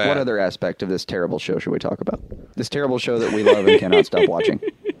 Speaking of bad, what other aspect of this terrible show should we talk about? This terrible show that we love and cannot stop watching.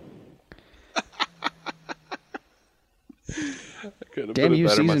 Damn you,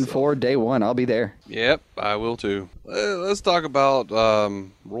 season 4, day 1. I'll be there. Yep, I will too. Let's talk about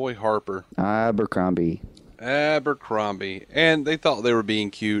Roy Harper. Abercrombie. And they thought they were being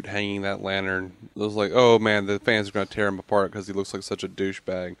cute, hanging that lantern. It was like, oh man, the fans are going to tear him apart because he looks like such a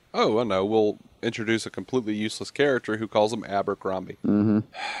douchebag. Oh, I know. We'll introduce a completely useless character who calls him Abercrombie. Mm-hmm.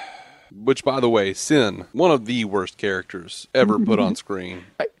 Which, by the way, Sin, one of the worst characters ever put on screen.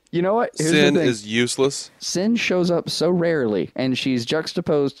 You know what? Here's Sin is useless. Sin shows up so rarely, and she's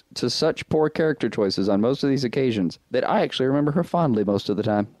juxtaposed to such poor character choices on most of these occasions that I actually remember her fondly most of the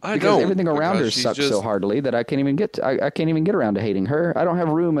time. Because everything around her sucks so heartily that I can't even get around to hating her. I don't have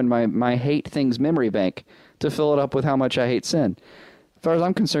room in my hate things memory bank to fill it up with how much I hate Sin. As far as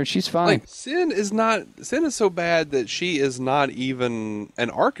I'm concerned, she's fine. Like, Sin is so bad that she is not even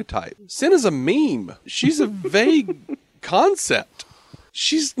an archetype. Sin is a meme. She's a vague concept.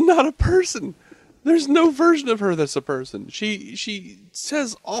 She's not a person. There's no version of her that's a person. She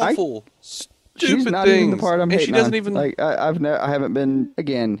says awful, stupid she's not things. Even the part I'm hating she doesn't on. even like. I haven't been.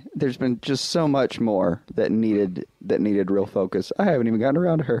 Again, there's been just so much more that needed real focus. I haven't even gotten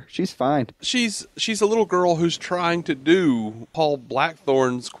around to her. She's fine. She's a little girl who's trying to do Paul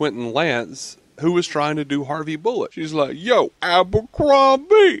Blackthorne's Quentin Lance, who was trying to do Harvey Bullock. She's like, "Yo,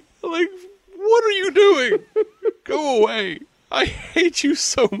 Abercrombie, like, what are you doing? Go away. I hate you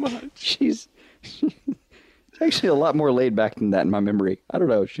so much." She's actually a lot more laid back than that in my memory. I don't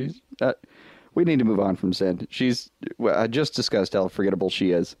know. We need to move on from Sin. I just discussed how forgettable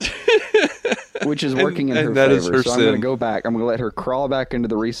she is, which is working in her favor. So I'm going to go back. I'm going to let her crawl back into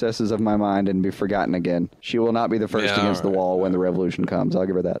the recesses of my mind and be forgotten again. She will not be the first against the wall when the revolution comes. I'll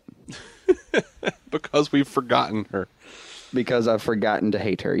give her that. Because we've forgotten her. Because I've forgotten to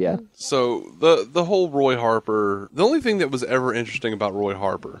hate her, yeah. So, the whole Roy Harper... The only thing that was ever interesting about Roy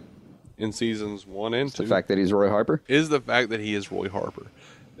Harper in seasons 1 and 2... the fact that he's Roy Harper? Is the fact that he is Roy Harper.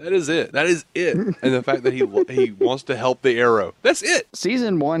 That is it. That is it. And the fact that he wants to help the Arrow. That's it.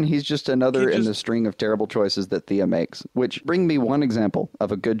 Season 1, he's just another in the string of terrible choices that Thea makes. Which, bring me one example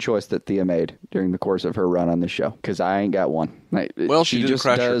of a good choice that Thea made during the course of her run on the show. Because I ain't got one. Well, she just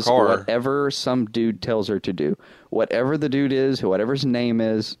crash her car. Whatever some dude tells her to do. Whatever the dude is, whatever his name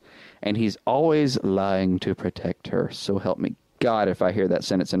is. And he's always lying to protect her. So help me God, if I hear that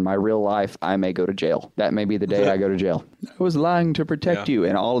sentence in my real life, I may go to jail. That may be the day I go to jail. I was lying to protect you,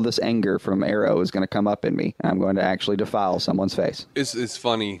 and all of this anger from Arrow is going to come up in me. I'm going to actually defile someone's face. It's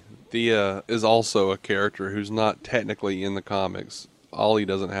funny. Thea is also a character who's not technically in the comics. Ollie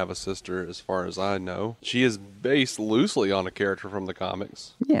doesn't have a sister, as far as I know. She is based loosely on a character from the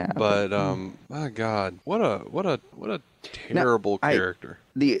comics. Yeah, but my God, what a terrible character.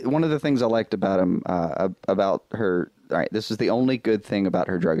 One of the things I liked about him, about her. All right, this is the only good thing about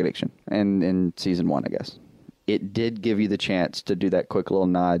her drug addiction, and in season 1, I guess. It did give you the chance to do that quick little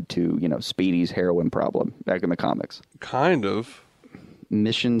nod to, Speedy's heroin problem back in the comics. Kind of.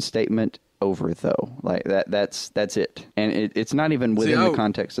 Mission statement over, though. Like that's it. And it's not even within the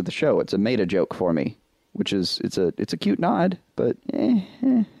context of the show. It's a meta joke for me, which is it's a cute nod, but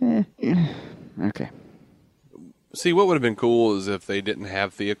okay. See, what would have been cool is if they didn't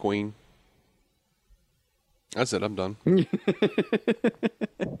have Thea Queen. That's it. I'm done.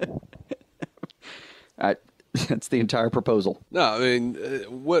 That's the entire proposal. No, I mean,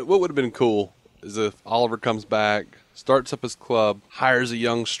 what would have been cool is if Oliver comes back, starts up his club, hires a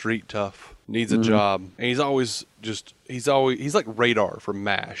young street tough, needs a job, and he's like Radar from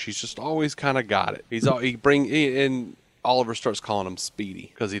MASH. He's just always kind of got it. And Oliver starts calling him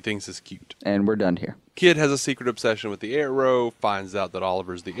Speedy because he thinks it's cute. And we're done here. Kid has a secret obsession with the Arrow, finds out that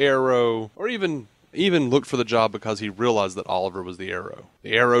Oliver's the Arrow, or even looked for the job because he realized that Oliver was the Arrow.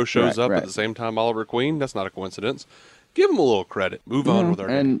 The Arrow shows up at the same time Oliver Queen. That's not a coincidence. Give him a little credit. Move on with our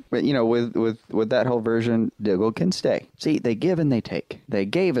day. And with that whole version, Diggle can stay. See, they give and they take. They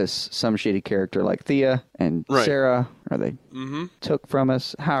gave us some shitty character like Thea and Sarah, or they took from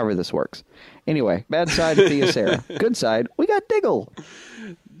us. However this works. Anyway, bad side, Thea, Sarah. Good side, we got Diggle.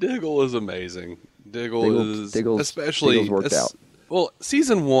 Diggle is amazing. Diggle's worked out. Well,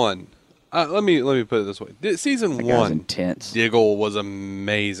 season 1. Let me put it this way. Season 1 was intense. Diggle was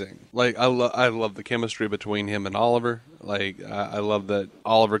amazing. Like I love the chemistry between him and Oliver. Like I love that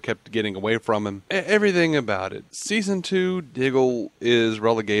Oliver kept getting away from him. Everything about it. Season 2, Diggle is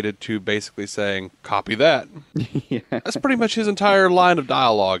relegated to basically saying, "Copy that." Yeah. That's pretty much his entire line of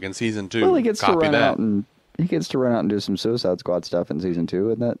dialogue in season 2. Well, he gets to run out and do some Suicide Squad stuff in season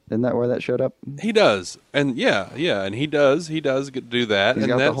 2. Isn't that where that showed up? He does, and and he does get to do that. He's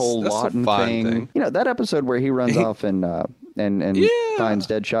got the whole Lawton thing. That episode where he runs off and finds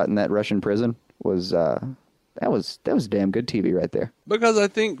Deadshot in that Russian prison was. That was damn good TV right there. Because I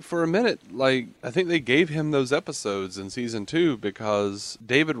think for a minute, I think they gave him those episodes in season 2 because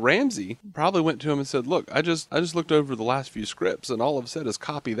David Ramsey probably went to him and said, "Look, I just looked over the last few scripts and all I've said is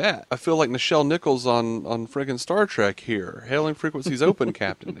copy that. I feel like Nichelle Nichols on friggin' Star Trek here. Hailing frequencies open,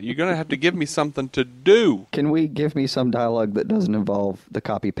 Captain. You're gonna have to give me something to do." Can we give me some dialogue that doesn't involve the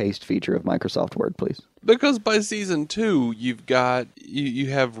copy paste feature of Microsoft Word, please? Because by season 2, you've got you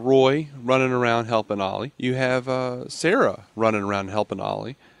have Roy running around helping Ollie. You have Sarah running around helping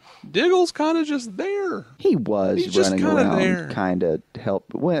Ollie. Diggle's kind of just there. He was running around, kind of help.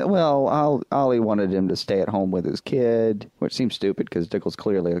 Well, Ollie wanted him to stay at home with his kid, which seems stupid because Diggle's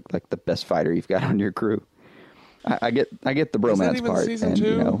clearly like the best fighter you've got on your crew. I get the bromance part,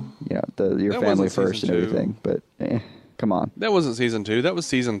 and your family first and everything, but. Come on. That wasn't season 2. That was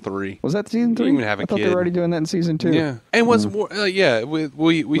season 3. Was that season 3? You didn't even have a kid. I thought they were already doing that in season 2. Yeah. And what's more,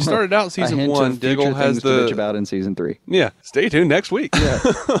 we started out season 1. Diggle has to bitch about in season 3. Yeah. Stay tuned next week. Yeah.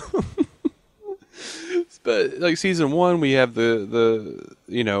 But season 1, we have the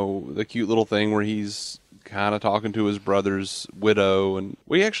cute little thing where he's kind of talking to his brother's widow, and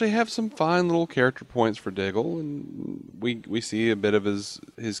we actually have some fine little character points for Diggle, and we see a bit of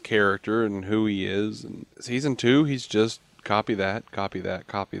his character and who he is. And season 2, he's just copy that,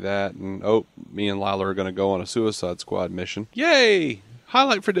 and me and Lila are going to go on a Suicide Squad mission. Yay!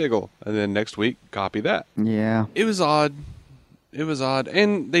 Highlight for Diggle. And then next week, copy that. Yeah. It was odd.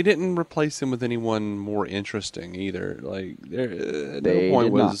 And they didn't replace him with anyone more interesting either. At no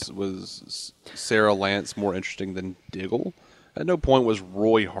point was Sarah Lance more interesting than Diggle. At no point was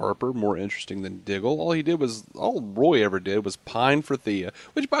Roy Harper more interesting than Diggle. All Roy ever did was pine for Thea.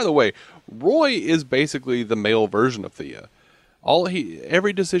 Which, by the way, Roy is basically the male version of Thea.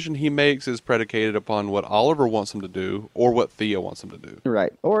 Every decision he makes is predicated upon what Oliver wants him to do or what Thea wants him to do.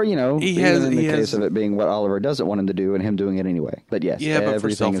 Right. Or, in the case of it being what Oliver doesn't want him to do and him doing it anyway. But yes,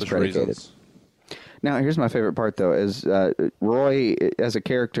 everything is predicated. Reasons. Now, here's my favorite part, though, is Roy, as a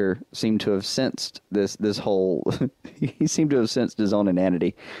character, seemed to have sensed this whole... he seemed to have sensed his own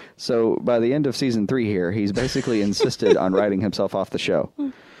inanity. So by the end of season 3 here, he's basically insisted on writing himself off the show.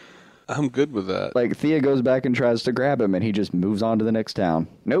 I'm good with that. Like, Thea goes back and tries to grab him, and he just moves on to the next town.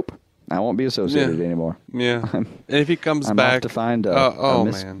 Nope. I won't be associated anymore. Yeah. And if he comes I'm back... off to find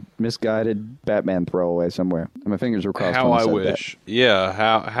a misguided Batman throwaway somewhere. My fingers were crossed how when I said wish. That. Yeah,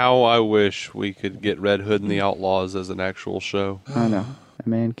 how I wish we could get Red Hood and the Outlaws as an actual show. I know. A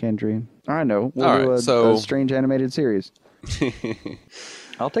man can dream. I know. We'll All do a strange animated series.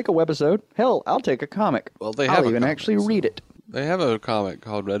 I'll take a webisode. Hell, I'll take a comic. Well, I'll even actually read it. They have a comic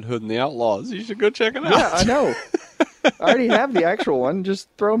called Red Hood and the Outlaws. You should go check it out. Yeah, I know. I already have the actual one. Just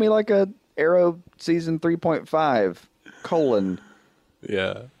throw me like a Arrow season 3.5 :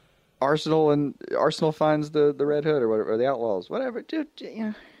 Yeah. Arsenal finds the Red Hood or whatever, or the Outlaws, whatever. Dude,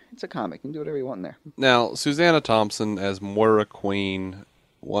 it's a comic. You can do whatever you want in there. Now, Susanna Thompson as Moira Queen,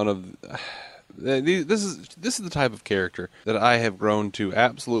 one of this is the type of character that I have grown to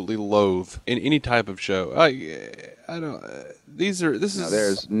absolutely loathe in any type of show. I don't.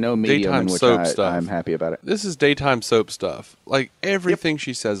 There's no medium in which I'm happy about it. This is daytime soap stuff. Like everything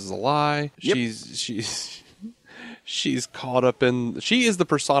she says is a lie. Yep. She's caught up in. She is the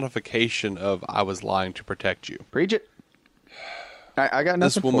personification of "I was lying to protect you." Preach it. I got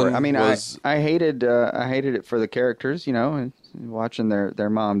nothing for it. I mean, I hated it for the characters, and watching their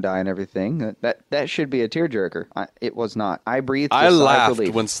mom die and everything. That should be a tearjerker. It was not. I breathed. I laughed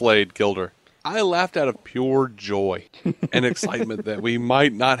when Slade killed her. I laughed out of pure joy and excitement that we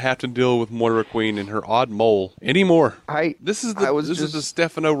might not have to deal with Moira Queen and her odd mole anymore. This is the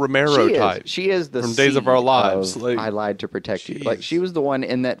Stefano Romero type. She is the from Days of Our Lives. I lied to protect you. Like she was the one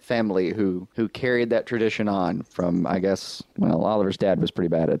in that family who carried that tradition on from, I guess. Well, Oliver's dad was pretty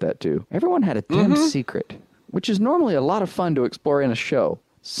bad at that too. Everyone had a damn secret, which is normally a lot of fun to explore in a show.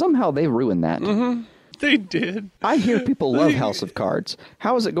 Somehow they ruined that. Mm-hmm. They did. I hear people love House of Cards.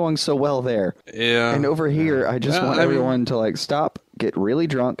 How is it going so well there? Yeah. And over here, I just want everyone to stop, get really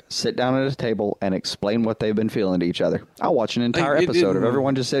drunk, sit down at a table, and explain what they've been feeling to each other. I'll watch an entire episode of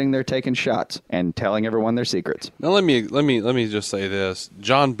everyone just sitting there taking shots and telling everyone their secrets. Now let me just say this: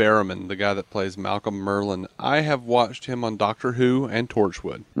 John Barrowman, the guy that plays Malcolm Merlyn, I have watched him on Doctor Who and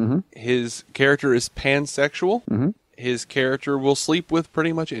Torchwood. Mm-hmm. His character is pansexual. Mm-hmm. His character will sleep with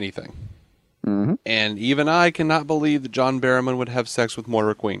pretty much anything. Mm-hmm. And even I cannot believe that John Barrowman would have sex with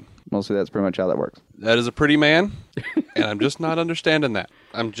Moira Queen. Mostly that's pretty much how that works. That is a pretty man, and I'm just not understanding that.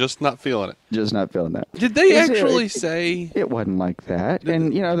 I'm just not feeling it. Just not feeling that. Did they actually say... It wasn't like that.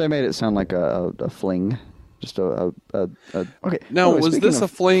 And, they made it sound like a fling. Just a okay. Now, was this a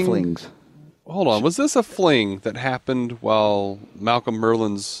fling? Flings. Hold on. Was this a fling that happened while Malcolm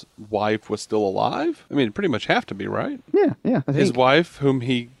Merlyn's wife was still alive? I mean, it'd pretty much have to be, right? Yeah, I think. His wife, whom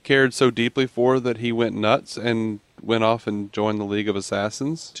he cared so deeply for that he went nuts and went off and joined the League of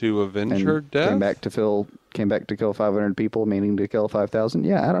Assassins to avenge her death? Came back to kill 500 people, meaning to kill 5,000.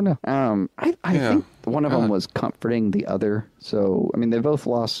 Yeah, I don't know. I think one of them was comforting the other. So, I mean, they both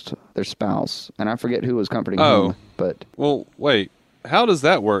lost their spouse. And I forget who was comforting whom. But... Well, wait. How does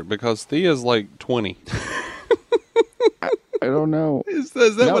that work? Because Thea's like 20. I don't know. Is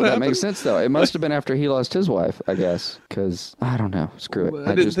that what happened? That makes sense, though. It must have been after he lost his wife, I guess. Because, I don't know. Screw it.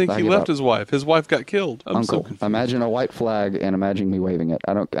 I didn't think he left his wife. His wife got killed. Uncle, imagine a white flag and imagine me waving it.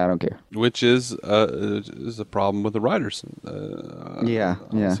 I don't care. Which is a problem with the writers. Yeah.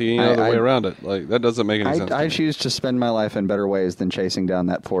 I don't see any other way around it. Like, that doesn't make any sense. I choose to spend my life in better ways than chasing down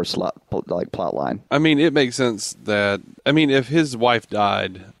that poor plot line. I mean, it makes sense that... I mean, if his wife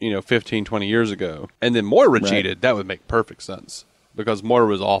died, 15, 20 years ago, and then Moira cheated, that would make perfect sense. Because Moira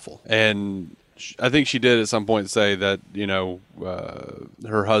was awful. And I think she did at some point say that,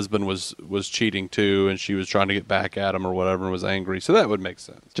 her husband was cheating too, and she was trying to get back at him or whatever and was angry. So that would make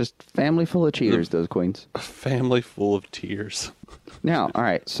sense. Just family full of cheaters, those queens. A family full of tears. Now, all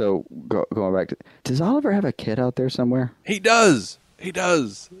right, so going back to... Does Oliver have a kid out there somewhere? He does.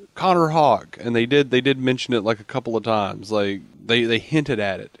 Connor Hawke. And they did mention it like a couple of times. Like, they hinted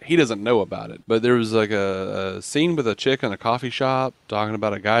at it. He doesn't know about it. But there was like a scene with a chick in a coffee shop talking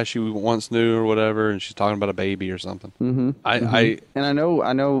about a guy she once knew or whatever, and she's talking about a baby or something. Mm-hmm. I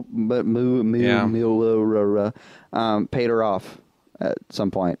know, but paid her off at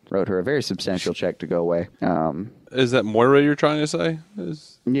some point. Wrote her a very substantial check to go away. Is that Moira you're trying to say?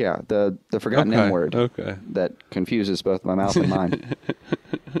 Yeah, the forgotten Okay, N word. okay. That confuses both my mouth and mind.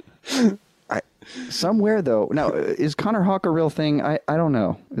 Somewhere though, now is Connor Hawk a real thing? I don't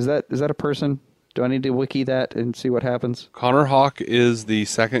know. Is that a person? Do I need to wiki that and see what happens? Connor Hawk is the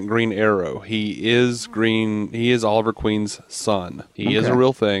second Green Arrow. He is Oliver Queen's son. He is a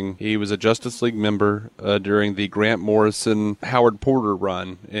real thing. He was a Justice League member during the Grant Morrison Howard Porter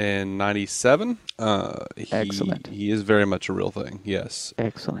run in '97. Excellent. He is very much a real thing. Yes.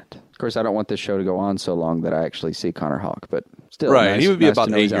 Excellent. Of course, I don't want this show to go on so long that I actually see Connor Hawk, but still, Right. nice- He would be nice to about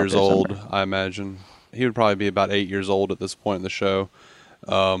know 8 he's out years there old, somewhere. I imagine. He would probably be about 8 years old at this point in the show.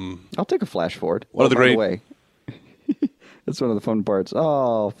 I'll take a flash forward. One of the by great- way, that's one of the fun parts.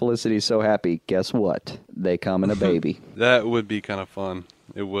 Oh, Felicity's so happy. Guess what? They come in a baby. That would be kind of fun.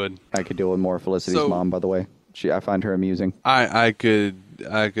 It would. I could deal with more Felicity's So- mom, by the way. I find her amusing. I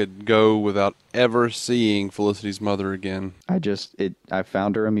could go without ever seeing Felicity's mother again. I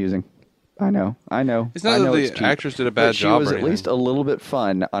found her amusing. I know. It's not I know that it's the cheap, actress did a bad but job She was or at anything. least a little bit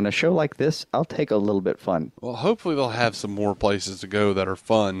fun. On a show like this, I'll take a little bit fun. Well, hopefully they'll have some more places to go that are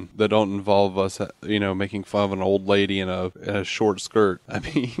fun, that don't involve us, making fun of an old lady in a short skirt. I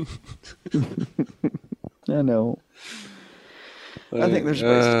mean, I know. I think there's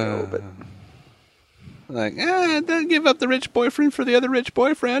ways to go, but like, don't give up the rich boyfriend for the other rich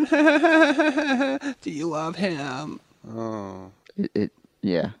boyfriend. Do you love him? Oh.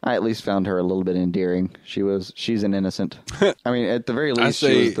 Yeah, I at least found her a little bit endearing. She's an innocent. I mean, at the very least,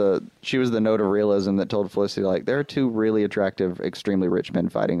 she was the note of realism that told Felicity, like, there are two really attractive, extremely rich men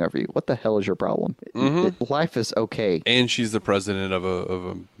fighting over you. What the hell is your problem? Life is okay. And she's the president of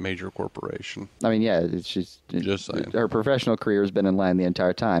a major corporation. I mean, yeah, Just saying. her professional career has been in line the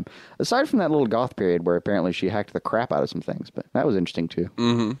entire time. Aside from that little goth period where apparently she hacked the crap out of some things, but that was interesting too.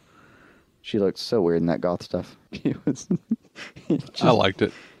 Mm-hmm. She looked so weird in that goth stuff. I liked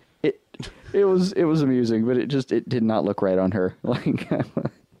it. It was amusing, but it did not look right on her. Like,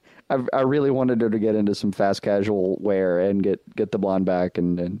 I really wanted her to get into some fast casual wear and get the blonde back,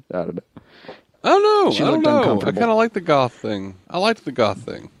 and I don't know. I She don't looked know. I uncomfortable. kind of like the goth thing. I liked the goth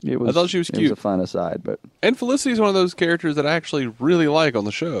thing. I thought she was It cute. was a fun aside, but And Felicity's one of those characters that I actually really like on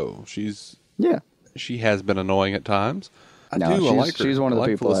the show. yeah. She has been annoying at times. I like her. She's one of I the like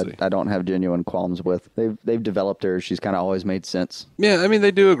people Felicity. I don't have genuine qualms with. They've developed her. She's kind of always made sense. Yeah, I mean,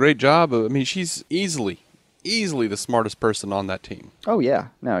 they do a great job. I mean, she's easily the smartest person on that team. Oh yeah,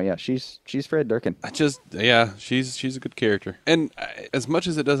 no, yeah, she's Fred Durkin. She's a good character. And as much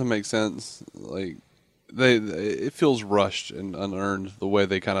as it doesn't make sense, like it feels rushed and unearned the way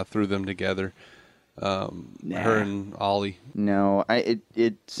they kind of threw them together. Her and Ollie. No,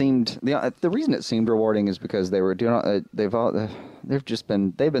 it seemed the reason it seemed rewarding is because they were doing they've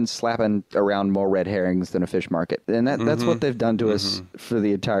been slapping around more red herrings than a fish market, and that's what they've done to us for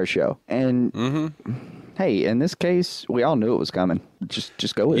the entire show. And hey, in this case, we all knew it was coming.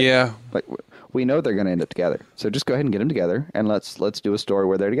 Just go with it. Yeah. Like, we know they're going to end up together, so just go ahead and get them together, and let's do a story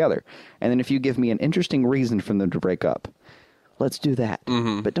where they're together. And then if you give me an interesting reason for them to break up, let's do that.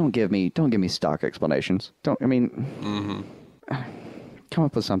 But don't give me stock explanations. Come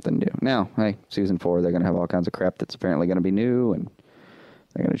up with something new. Now, hey, season 4, they're going to have all kinds of crap that's apparently going to be new, and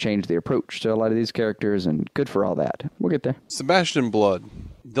they're going to change the approach to a lot of these characters, and good for all that. We'll get there. Sebastian Blood.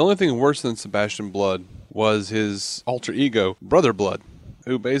 The only thing worse than Sebastian Blood was his alter ego, Brother Blood,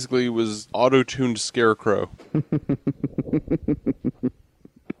 who basically was auto-tuned Scarecrow.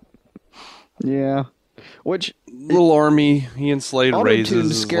 Yeah. Which Little army, he enslaved auto-tuned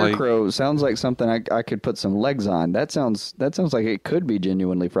raises. Scarecrow sounds like something I could put some legs on. That sounds like it could be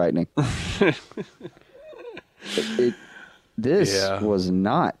genuinely frightening. This Yeah. was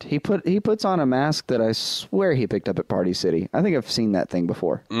not. He puts on a mask that I swear he picked up at Party City. I think I've seen that thing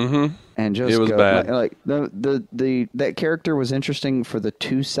before. Mm-hmm. And just It was bad. Like that character was interesting for the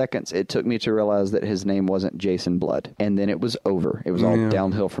 2 seconds it took me to realize that his name wasn't Jason Blood, and then it was over. It was all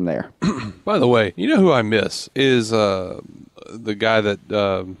downhill from there. By the way, you know who I miss is the guy that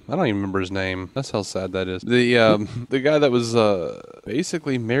I don't even remember his name. That's how sad that is. The guy that was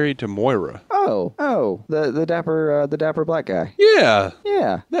basically married to Moira. Oh, the dapper black guy. Yeah,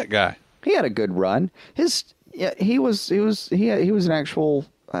 Yeah, that guy. he had a good run. He was an actual.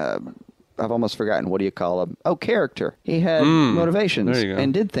 I've almost forgotten, what do you call him? Oh, character. He had motivations there you go.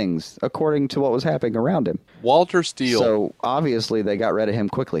 and did things according to what was happening around him. Walter Steele. So obviously they got rid of him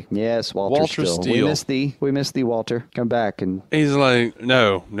quickly. Yes, Walter Steele. We miss thee, Walter. Come back. And he's like,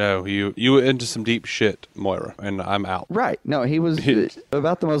 no, you went into some deep shit, Moira, and I'm out. Right. No, he was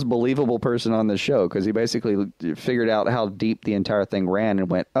about the most believable person on the show because he basically figured out how deep the entire thing ran and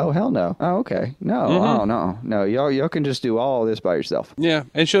went, oh, hell no. Oh, okay. No. Mm-hmm. Oh, no. Y'all can just do all this by yourself. Yeah,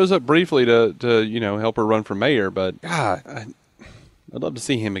 and shows up briefly to help her run for mayor, but God, I'd love to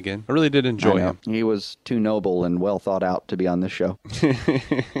see him again. I really did enjoy him. He was too noble and well thought out to be on this show.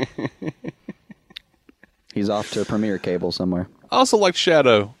 He's off to Premiere Cable somewhere. I also liked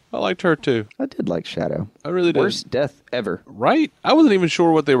Shadow. I liked her too. I did like Shadow. I really did. Worst death ever. Right? I wasn't even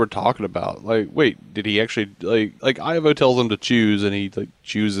sure what they were talking about. Like, wait, did he actually like Ivo tells him to choose and he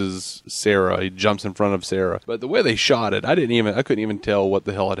chooses Sarah. He jumps in front of Sarah. But the way they shot it, I couldn't even tell what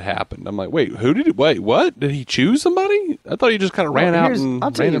the hell had happened. I'm like, wait, what? Did he choose somebody? I thought he just kind of ran out and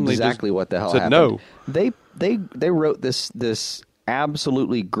I'll tell you exactly what the hell happened. No. They wrote this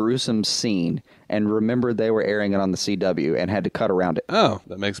absolutely gruesome scene and remembered they were airing it on the CW and had to cut around it. Oh,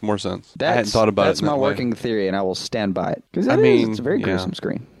 that makes more sense. I hadn't thought about it. That's my working theory, and I will stand by it. Because it's a very gruesome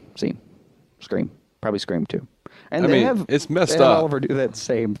scene. Scream. Probably Scream 2. And it's messed up. Oliver do that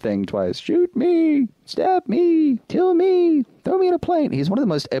same thing twice. Shoot me, stab me, kill me, throw me in a plane. He's one of the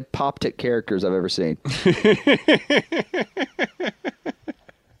most apoptic characters I've ever seen.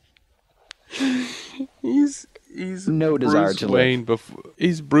 He's no desire to live.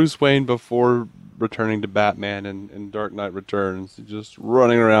 He's Bruce Wayne before returning to Batman and Dark Knight Returns, just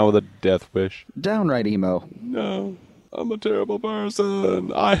running around with a death wish. Downright emo. No, I'm a terrible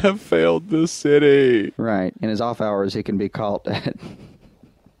person. I have failed this city. Right. In his off hours, he can be caught at...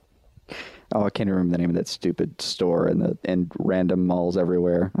 Oh, I can't even remember the name of that stupid store and random malls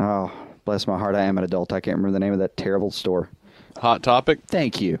everywhere. Oh, bless my heart, I am an adult. I can't remember the name of that terrible store. Hot Topic?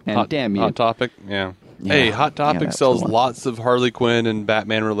 Thank you. And damn you. Hot Topic? Yeah. Hey, Hot Topic sells lots of Harley Quinn and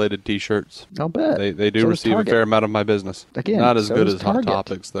Batman-related T-shirts. I'll bet. They do receive a fair amount of my business. Again, not as good as Target. Hot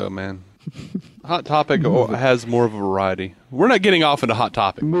Topics, though, man. Hot Topic has more of a variety. We're not getting off into Hot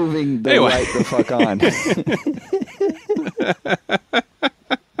Topic. Moving right the fuck on.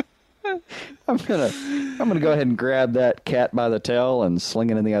 I'm gonna go ahead and grab that cat by the tail and sling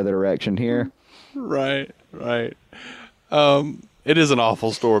it in the other direction here. Right. It is an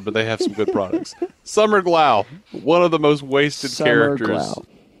awful store, but they have some good products. Summer Glau, one of the most wasted characters. Glau.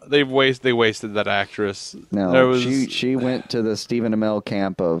 They wasted that actress. No, she went to the Stephen Amell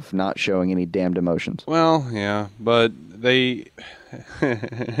camp of not showing any damned emotions. Well, yeah, but they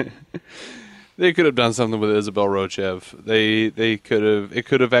could have done something with Isabel Rochev. It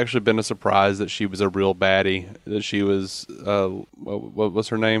could have actually been a surprise that she was a real baddie. That she was what's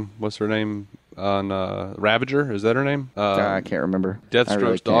her name? What's her name on Ravager? Is that her name? I can't remember.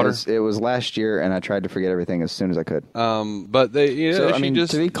 Deathstroke's daughter. It was last year, and I tried to forget everything as soon as I could. But they, so I mean,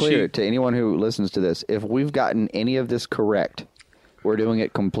 to be clear to anyone who listens to this, if we've gotten any of this correct, we're doing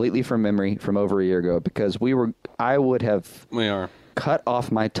it completely from memory from over a year ago because we are cut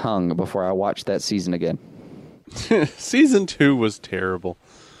off my tongue before I watched that season again. Season 2 was terrible.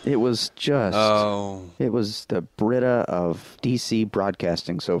 It was just... Oh. It was the Brita of DC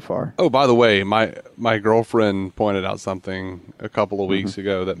broadcasting so far. Oh, by the way, my girlfriend pointed out something a couple of weeks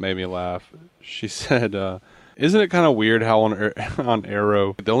ago that made me laugh. She said, isn't it kind of weird how on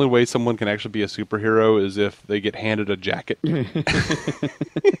Arrow, the only way someone can actually be a superhero is if they get handed a jacket?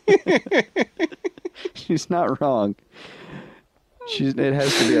 She's not wrong. It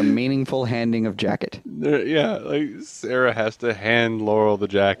has to be a meaningful handing of jacket. Yeah, like Sarah has to hand Laurel the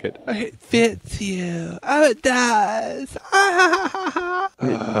jacket. It fits you. Oh, it does.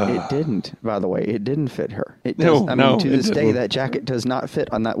 It didn't, by the way. It didn't fit her. It does, to this day, that jacket does not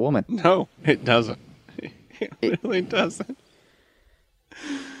fit on that woman. No, it doesn't. It really doesn't.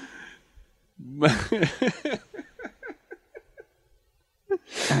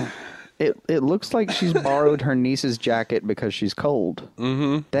 It looks like she's borrowed her niece's jacket because she's cold.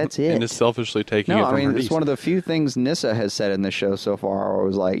 Mm-hmm. That's it. And is selfishly taking it from her niece. It's one of the few things Nyssa has said in the show so far where I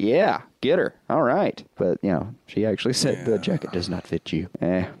was like, yeah, get her. All right. But, she actually said the jacket does not fit you.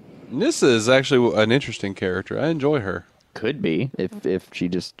 Nyssa is actually an interesting character. I enjoy her. Could be if she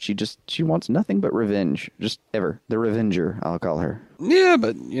wants nothing but revenge, just ever. The Revenger, I'll call her. Yeah,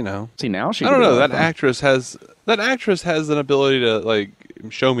 but See, now she. I don't know. That actress has an ability to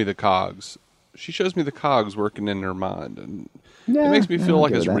show me the cogs. She shows me the cogs working in her mind, and it makes me feel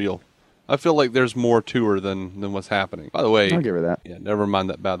like it's real. I feel like there's more to her than what's happening. By the way, I'll give her that. Yeah, never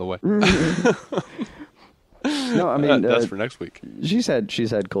mind that. By the way. No, I mean that's for next week. She's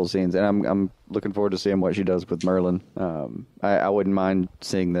had cool scenes, and I'm looking forward to seeing what she does with Merlin. I wouldn't mind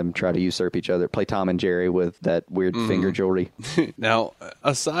seeing them try to usurp each other, play Tom and Jerry with that weird finger jewelry. Now,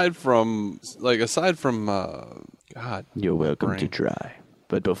 aside from God, You're welcome to try,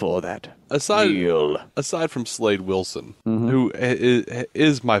 but before that, aside from Slade Wilson, who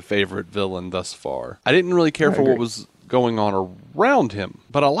is my favorite villain thus far, I didn't really care for what was going on around him,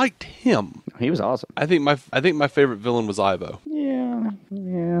 but I liked him. He was awesome. I think my favorite villain was Ivo. Yeah.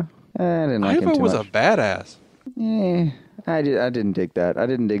 I didn't like him Ivo too was much. a badass. Yeah, I didn't dig that. I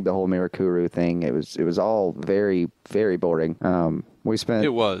didn't dig the whole Mirakuru thing. It was all very, very boring. We spent, It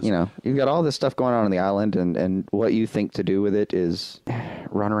was. You've got all this stuff going on the island, and what you think to do with it is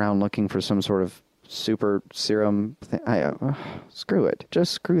run around looking for some sort of super serum thing. Screw it.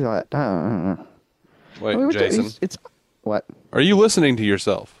 Just screw that. Wait, I mean, Jason. it's what? Are you listening to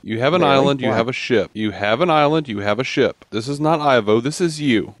yourself? You have an Really? island, you Why? have a ship. You have an island, you have a ship. This is not Ivo, this is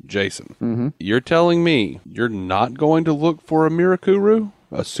you, Jason. Mm-hmm. You're telling me you're not going to look for a Mirakuru?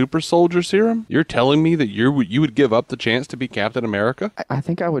 A super soldier serum? You're telling me that you would give up the chance to be Captain America? I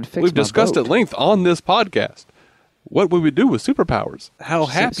think I would fix We've my discussed boat. at length on this podcast what we would do with superpowers. How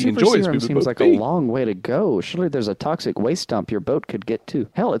happy and Super joyous serum we would seems both like be. a long way to go. Surely there's a toxic waste dump your boat could get to.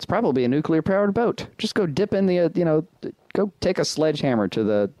 Hell, it's probably a nuclear-powered boat. Just go dip in the, go take a sledgehammer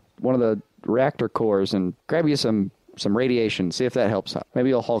to one of the reactor cores and grab you some radiation. See if that helps out. Maybe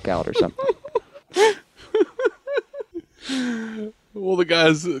you'll Hulk out or something. Well, the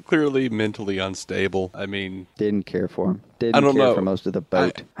guy's clearly mentally unstable. I mean, Didn't care for him. I Didn't don't care know. for most of the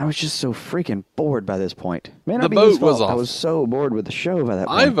boat. I was just so freaking bored by this point. May not The be his boat was fault. I awful. was so bored with the show by that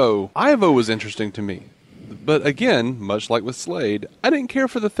point. Ivo was interesting to me. But again, much like with Slade, I didn't care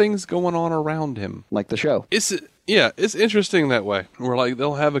for the things going on around him. Like the show. It's interesting that way. Where like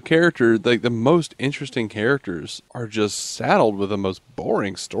they'll have a character, like the most interesting characters are just saddled with the most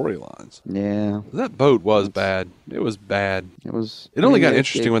boring storylines. Yeah. That boat was bad. It was bad. It was. It only got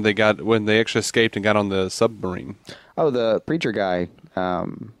interesting when they actually escaped and got on the submarine. Oh, the preacher guy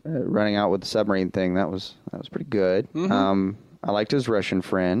running out with the submarine thing. That was pretty good. Mm-hmm. I liked his Russian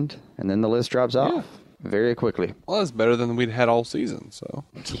friend, and then the list drops off Yeah. very quickly. Well, that's better than we'd had all season. So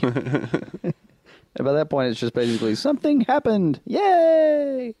And by that point, it's just basically something happened.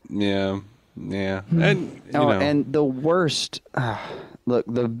 Yay! yeah, and And the worst. Look,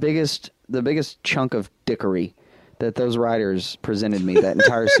 the biggest chunk of dickery that those writers presented me that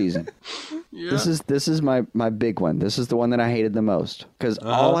entire season. yeah. This is my big one. This is the one that I hated the most because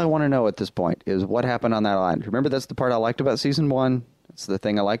all I want to know at this point is what happened on that island. Remember, that's the part I liked about season 1. It's the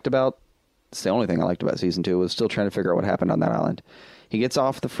thing I liked about. It's the only thing I liked about season 2 was still trying to figure out what happened on that island. He gets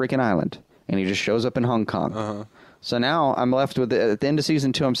off the freaking island and he just shows up in Hong Kong. So now I'm left with at the end of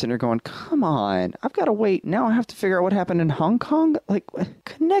season 2. I'm sitting there going, "Come on, I've got to wait. Now I have to figure out what happened in Hong Kong. Like,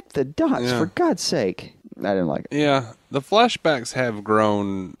 connect the dots for God's sake." I didn't like it. Yeah, the flashbacks have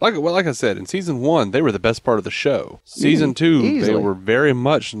grown. Like I said, in season 1, they were the best part of the show. Season 2, they easily. were very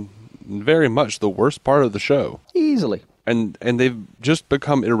much the worst part of the show. Easily. And they've just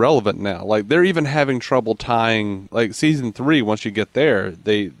become irrelevant now. Like they're even having trouble tying. Like season 3, once you get there,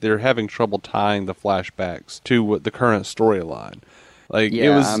 they're having trouble tying the flashbacks to the current storyline. Like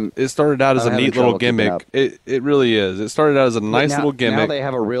it started out as a neat little gimmick. It really is. It started out as a nice little gimmick. Now they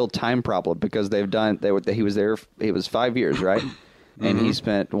have a real time problem because he was there. It was 5 years, right? And he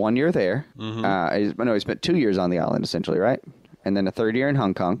spent 1 year there. He spent 2 years on the island essentially, right? And then a third year in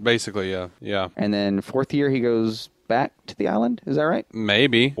Hong Kong. Basically, yeah. And then fourth year he goes back to the island. Is that right?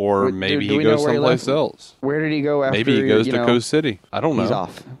 Maybe, or Do maybe we he know goes where he someplace left? else. Where did he go after? Maybe he goes to Coast City. I don't know. He's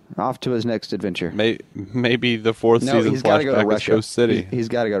off to his next adventure. Maybe the fourth season he's got to go to flashback is Russia. Coast City. He's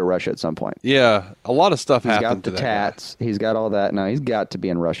got to go to Russia at some point. Yeah, a lot of stuff He's happened got the to that guy. tats. He's got all that. Now he's got to be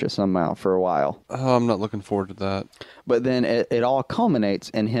in Russia somehow for a while. Oh, I'm not looking forward to that. But then it all culminates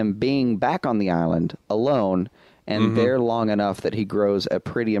in him being back on the island alone and there long enough that he grows a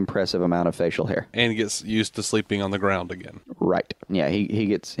pretty impressive amount of facial hair. And gets used to sleeping on the ground again. Right. Yeah, he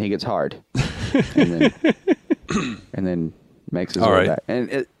gets hard. and then makes his All way right. back.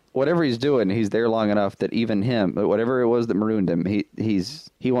 And whatever he's doing, he's there long enough that even him, whatever it was that marooned him,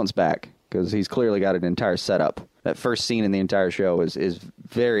 he wants back because he's clearly got an entire setup. That first scene in the entire show is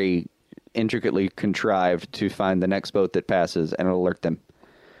very intricately contrived to find the next boat that passes and alert them.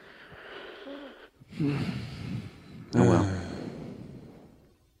 Oh well.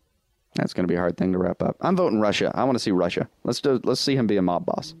 That's going to be a hard thing to wrap up. I'm voting Russia. I want to see Russia. Let's see him be a mob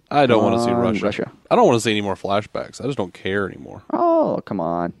boss. I don't want to see Come on, Russia. I don't want to see any more flashbacks. I just don't care anymore. Oh, come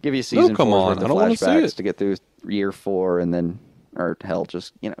on. Give you season come 4's on. worth I of don't wanna see flashbacks it. to get through year 4 and then or hell,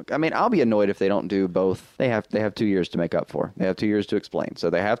 just, I mean, I'll be annoyed if they don't do both. They have 2 years to make up for. They have 2 years to explain, so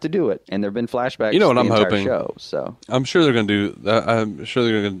they have to do it. And there've been flashbacks. You know what the I'm entire hoping? Show, so I'm sure they're going to do. I'm sure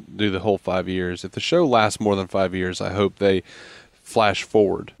they're going to do the whole 5 years. If the show lasts more than 5 years, I hope they flash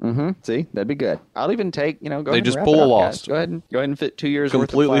forward. See, that'd be good. I'll even take, go They ahead just and wrap pull it a up, Lost. guys. Go ahead and fit 2 years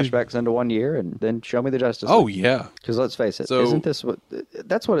Completely. worth of flashbacks into 1 year, and then show me the Justice Oh League. yeah. Because let's face it, So- isn't this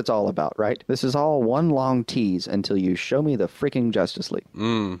that's what it's all about, right? This is all one long tease until you show me the freaking Justice League.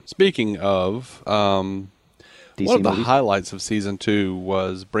 Speaking of, DC one of the movies. highlights of season 2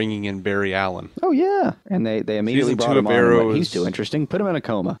 was bringing in Barry Allen. Oh yeah, and they immediately Season brought 2 him of on. and Arrow went, He's is- too interesting. Put him in a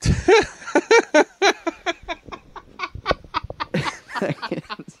coma.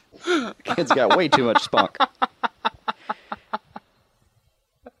 Kid's got way too much spunk.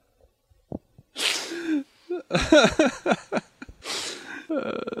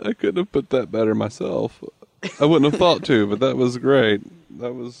 I couldn't have put that better myself. I wouldn't have thought to, but that was great.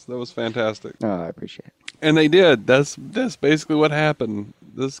 That was fantastic. Oh, I appreciate it. And they did. That's basically what happened.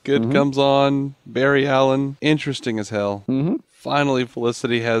 This kid comes on, Barry Allen, interesting as hell. Mm-hmm. Finally,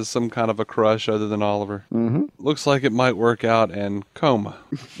 Felicity has some kind of a crush other than Oliver. Mm-hmm. Looks like it might work out, and coma.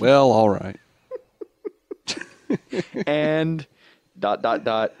 Well, all right. And ...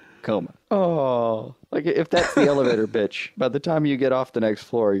 coma. Oh, like if that's the elevator pitch, by the time you get off the next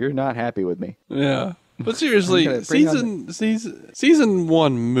floor, you're not happy with me. Yeah. But seriously, I'm gonna bring season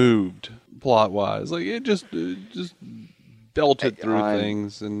 1 moved plot-wise. Like, it just belted through I'm-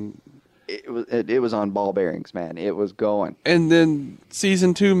 things, and It was on ball bearings, man. It was going. then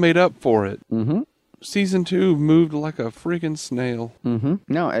season 2 made up for it. Mm-hmm. Season 2 moved like a freaking snail. Mm-hmm.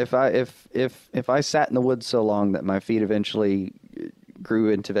 No, if I sat in the woods so long that my feet eventually grew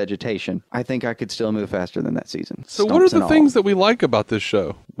into vegetation, I think I could still move faster than that season. So what are Stumps the and all. things that we like about this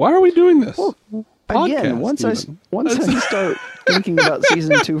show? Why are we doing this? Again, Podcast, once even. I start thinking about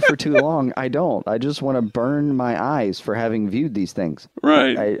season 2 for too long, I don't. I just want to burn my eyes for having viewed these things.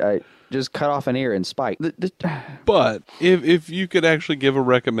 Right. I just cut off an ear in spite. But if you could actually give a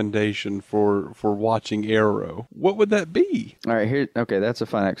recommendation for watching Arrow, what would that be? All right, here. Okay, that's a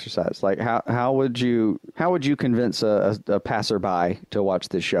fun exercise. Like, how would you convince a passerby to watch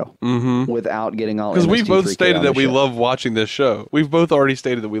this show without getting all? Because we've both MST3K stated on that the we show? love watching this show. We've both already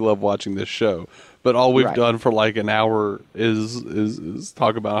stated that we love watching this show. But all we've Right. done for like an hour is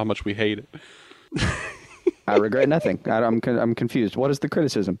talk about how much we hate it. I regret nothing. I'm confused. What is the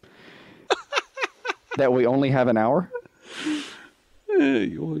criticism? That we only have an hour?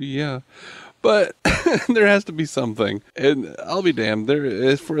 Well, yeah. But there has to be something, and I'll be damned. There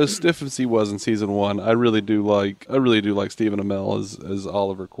is, for as stiff as he was in season 1, I really do like Stephen Amell as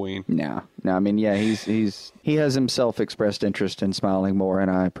Oliver Queen. No. I mean, yeah, he has himself expressed interest in smiling more, and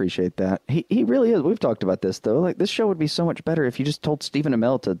I appreciate that. He really is. We've talked about this though. Like, this show would be so much better if you just told Stephen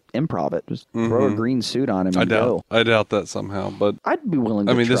Amell to improv it. Just throw a green suit on him and go. I doubt that somehow, but I'd be willing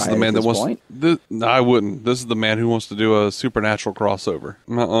to I mean, try this is the it man at that this wants. point. No, I wouldn't. This is the man who wants to do a supernatural crossover.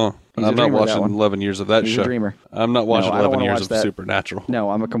 He's a I'm not dreamer, that watching one. 11 years of that He's a show. dreamer. I'm not watching No, I don't 11 wanna years watch of that. Supernatural. No,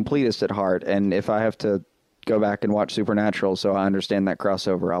 I'm a completist at heart, and if I have to go back and watch Supernatural so I understand that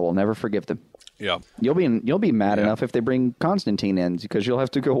crossover, I will never forgive them. Yeah. You'll be mad Yeah. enough if they bring Constantine in, because you'll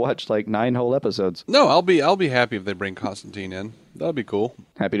have to go watch like 9 whole episodes. No, I'll be happy if they bring Constantine in. That'd be cool.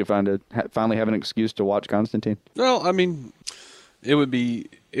 Happy to finally have an excuse to watch Constantine. Well, I mean, it would be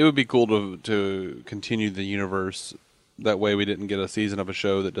cool to continue the universe. That way we didn't get a season of a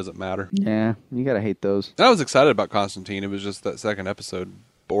show that doesn't matter. Yeah, you gotta hate those. I was excited about Constantine. It was just that second episode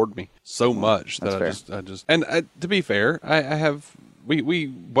bored me so much that That's I just and to be fair, I have we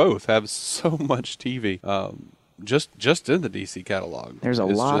both have so much TV just in the DC catalog. There's a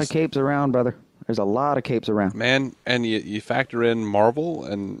It's lot just- of capes around, brother. There's a lot of capes around. Man, and you factor in Marvel,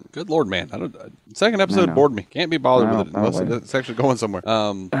 and good lord, man, second episode know. bored me. Can't be bothered I with it know. unless it's actually going somewhere.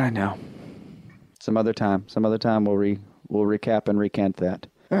 I know. Some other time we'll recap and recant that.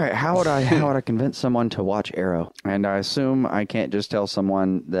 All right, how would I convince someone to watch Arrow? And I assume I can't just tell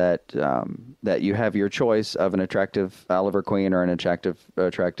someone that that you have your choice of an attractive Oliver Queen or an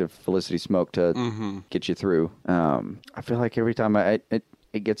attractive Felicity Smoke to get you through. I feel like every time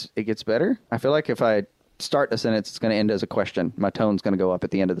it gets better. I feel like if I start a sentence, it's going to end as a question. My tone's going to go up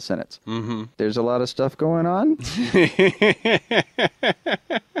at the end of the sentence. Mm-hmm. There's a lot of stuff going on.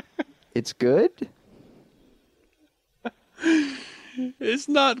 It's good. It's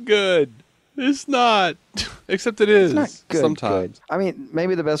not good. It's not. Except it is. It's not good. sometimes. Good. I mean,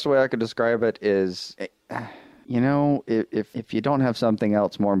 maybe the best way I could describe it is You know, if you don't have something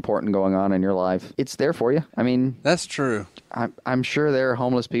else more important going on in your life, it's there for you. I mean, That's true. I'm sure there are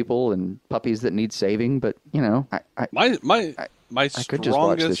homeless people and puppies that need saving, but you know, My I could just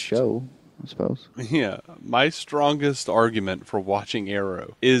watch this show, I suppose. Yeah, my strongest argument for watching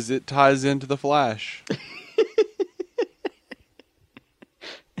Arrow is it ties into The Flash.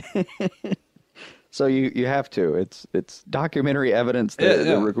 So you have to. It's documentary evidence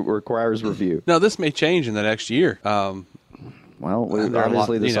that requires review. Now, this may change in the next year. Well, there are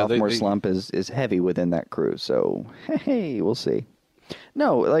obviously the you know, sophomore they- slump is heavy within that crew. So hey, we'll see.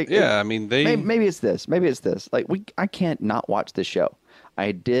 No, like Yeah, I mean, they... maybe it's this. Maybe it's this. Like I can't not watch this show.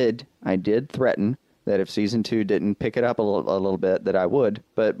 I did threaten that if season 2 didn't pick it up a little bit, that I would.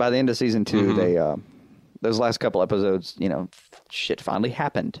 But by the end of season 2, they those last couple episodes, you know, shit finally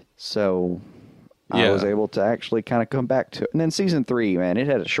happened. So I was able to actually kind of come back to it. And then season 3, man, it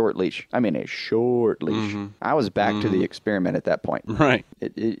had a short leash. I mean, a short leash. I was back to the experiment at that point. Right.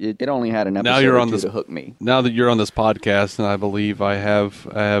 It only had an episode Now you're or on two this, to hook me. Now that you're on this podcast, and I believe I have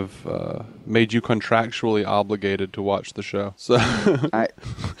made you contractually obligated to watch the show. So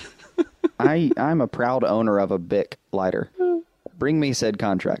I'm a proud owner of a Bic lighter. Bring me said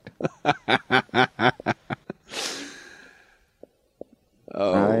contract.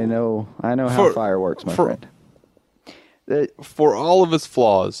 I know how fire works, my friend. For all of its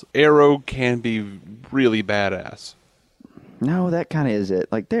flaws, Arrow can be really badass. No, that kind of is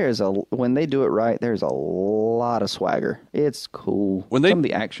it. Like when they do it right, there's a lot of swagger. It's cool. Some of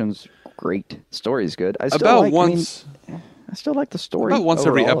the action's great. Story's good. I still like the story. About once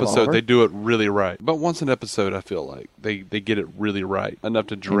every overall, episode, they do it really right. About once an episode, I feel like they get it really right, enough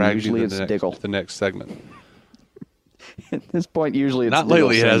to drag you to the next segment. At this point, usually it's Not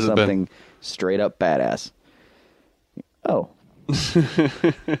lately. It hasn't something been straight up badass. Oh,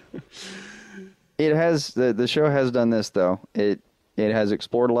 it has. The show has done this though. It has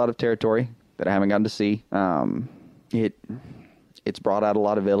explored a lot of territory that I haven't gotten to see. It's brought out a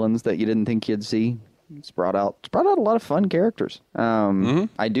lot of villains that you didn't think you'd see. It's brought out a lot of fun characters.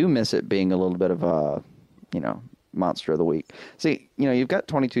 I do miss it being a little bit of a, monster of the week. See, you've got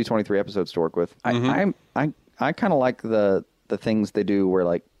 22, 23 episodes to work with. I kind of like the things they do where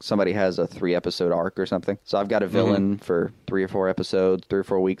like somebody has a 3-episode arc or something. So I've got a villain for 3 or 4 episodes, 3 or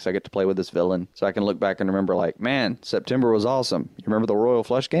 4 weeks. I get to play with this villain, so I can look back and remember like, man, September was awesome. You remember the Royal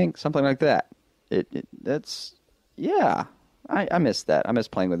Flush Gang? Something like that. I miss that. I miss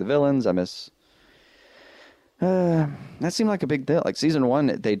playing with the villains. I miss. That seemed like a big deal. Like season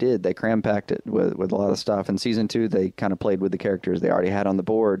 1, they cram-packed it with a lot of stuff. And season 2, they kind of played with the characters they already had on the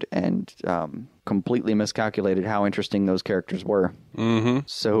board and completely miscalculated how interesting those characters were. Mm-hmm.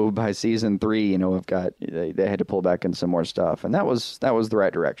 So by season 3, they had to pull back in some more stuff, and that was the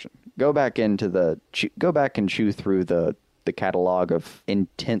right direction. Go back and chew through the catalog of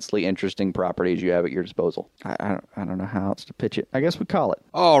intensely interesting properties you have at your disposal. I don't know how else to pitch it. I guess we call it.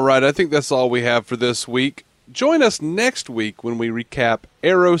 All right, I think that's all we have for this week. Join us next week when we recap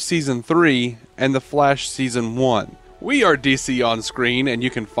Arrow Season 3 and The Flash Season 1. We are DC On Screen, and you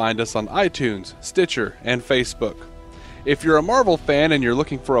can find us on iTunes, Stitcher, and Facebook. If you're a Marvel fan and you're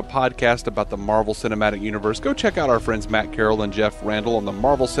looking for a podcast about the Marvel Cinematic Universe, go check out our friends Matt Carroll and Jeff Randall on the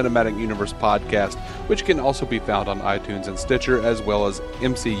Marvel Cinematic Universe podcast, which can also be found on iTunes and Stitcher, as well as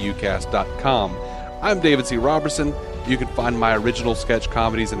mcucast.com. I'm David C. Robertson. You can find my original sketch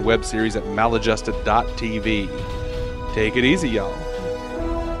comedies and web series at maladjusted.tv. Take it easy, y'all.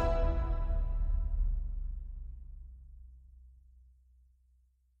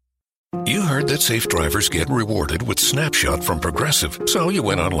 You heard that safe drivers get rewarded with Snapshot from Progressive, so you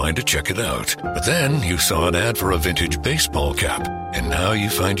went online to check it out. But then you saw an ad for a vintage baseball cap, and now you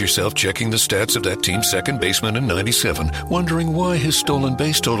find yourself checking the stats of that team's second baseman in '97, wondering why his stolen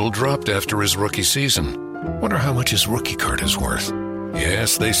base total dropped after his rookie season. Wonder how much his rookie card is worth.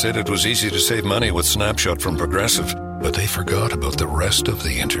 Yes, they said it was easy to save money with Snapshot from Progressive, but they forgot about the rest of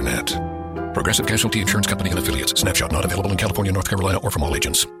the internet. Progressive Casualty Insurance Company and Affiliates. Snapshot not available in California, North Carolina, or from all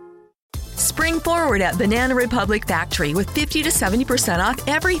agents. Spring forward at Banana Republic Factory with 50 to 70% off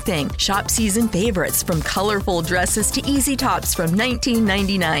everything. Shop season favorites from colorful dresses to easy tops from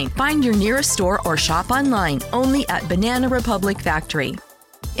 $19.99. Find your nearest store or shop online only at Banana Republic Factory.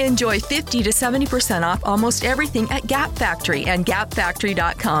 Enjoy 50 to 70% off almost everything at Gap Factory and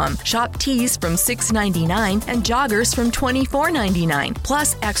gapfactory.com. Shop tees from $6.99 and joggers from $24.99.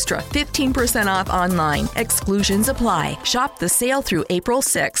 Plus extra 15% off online. Exclusions apply. Shop the sale through April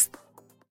 6th.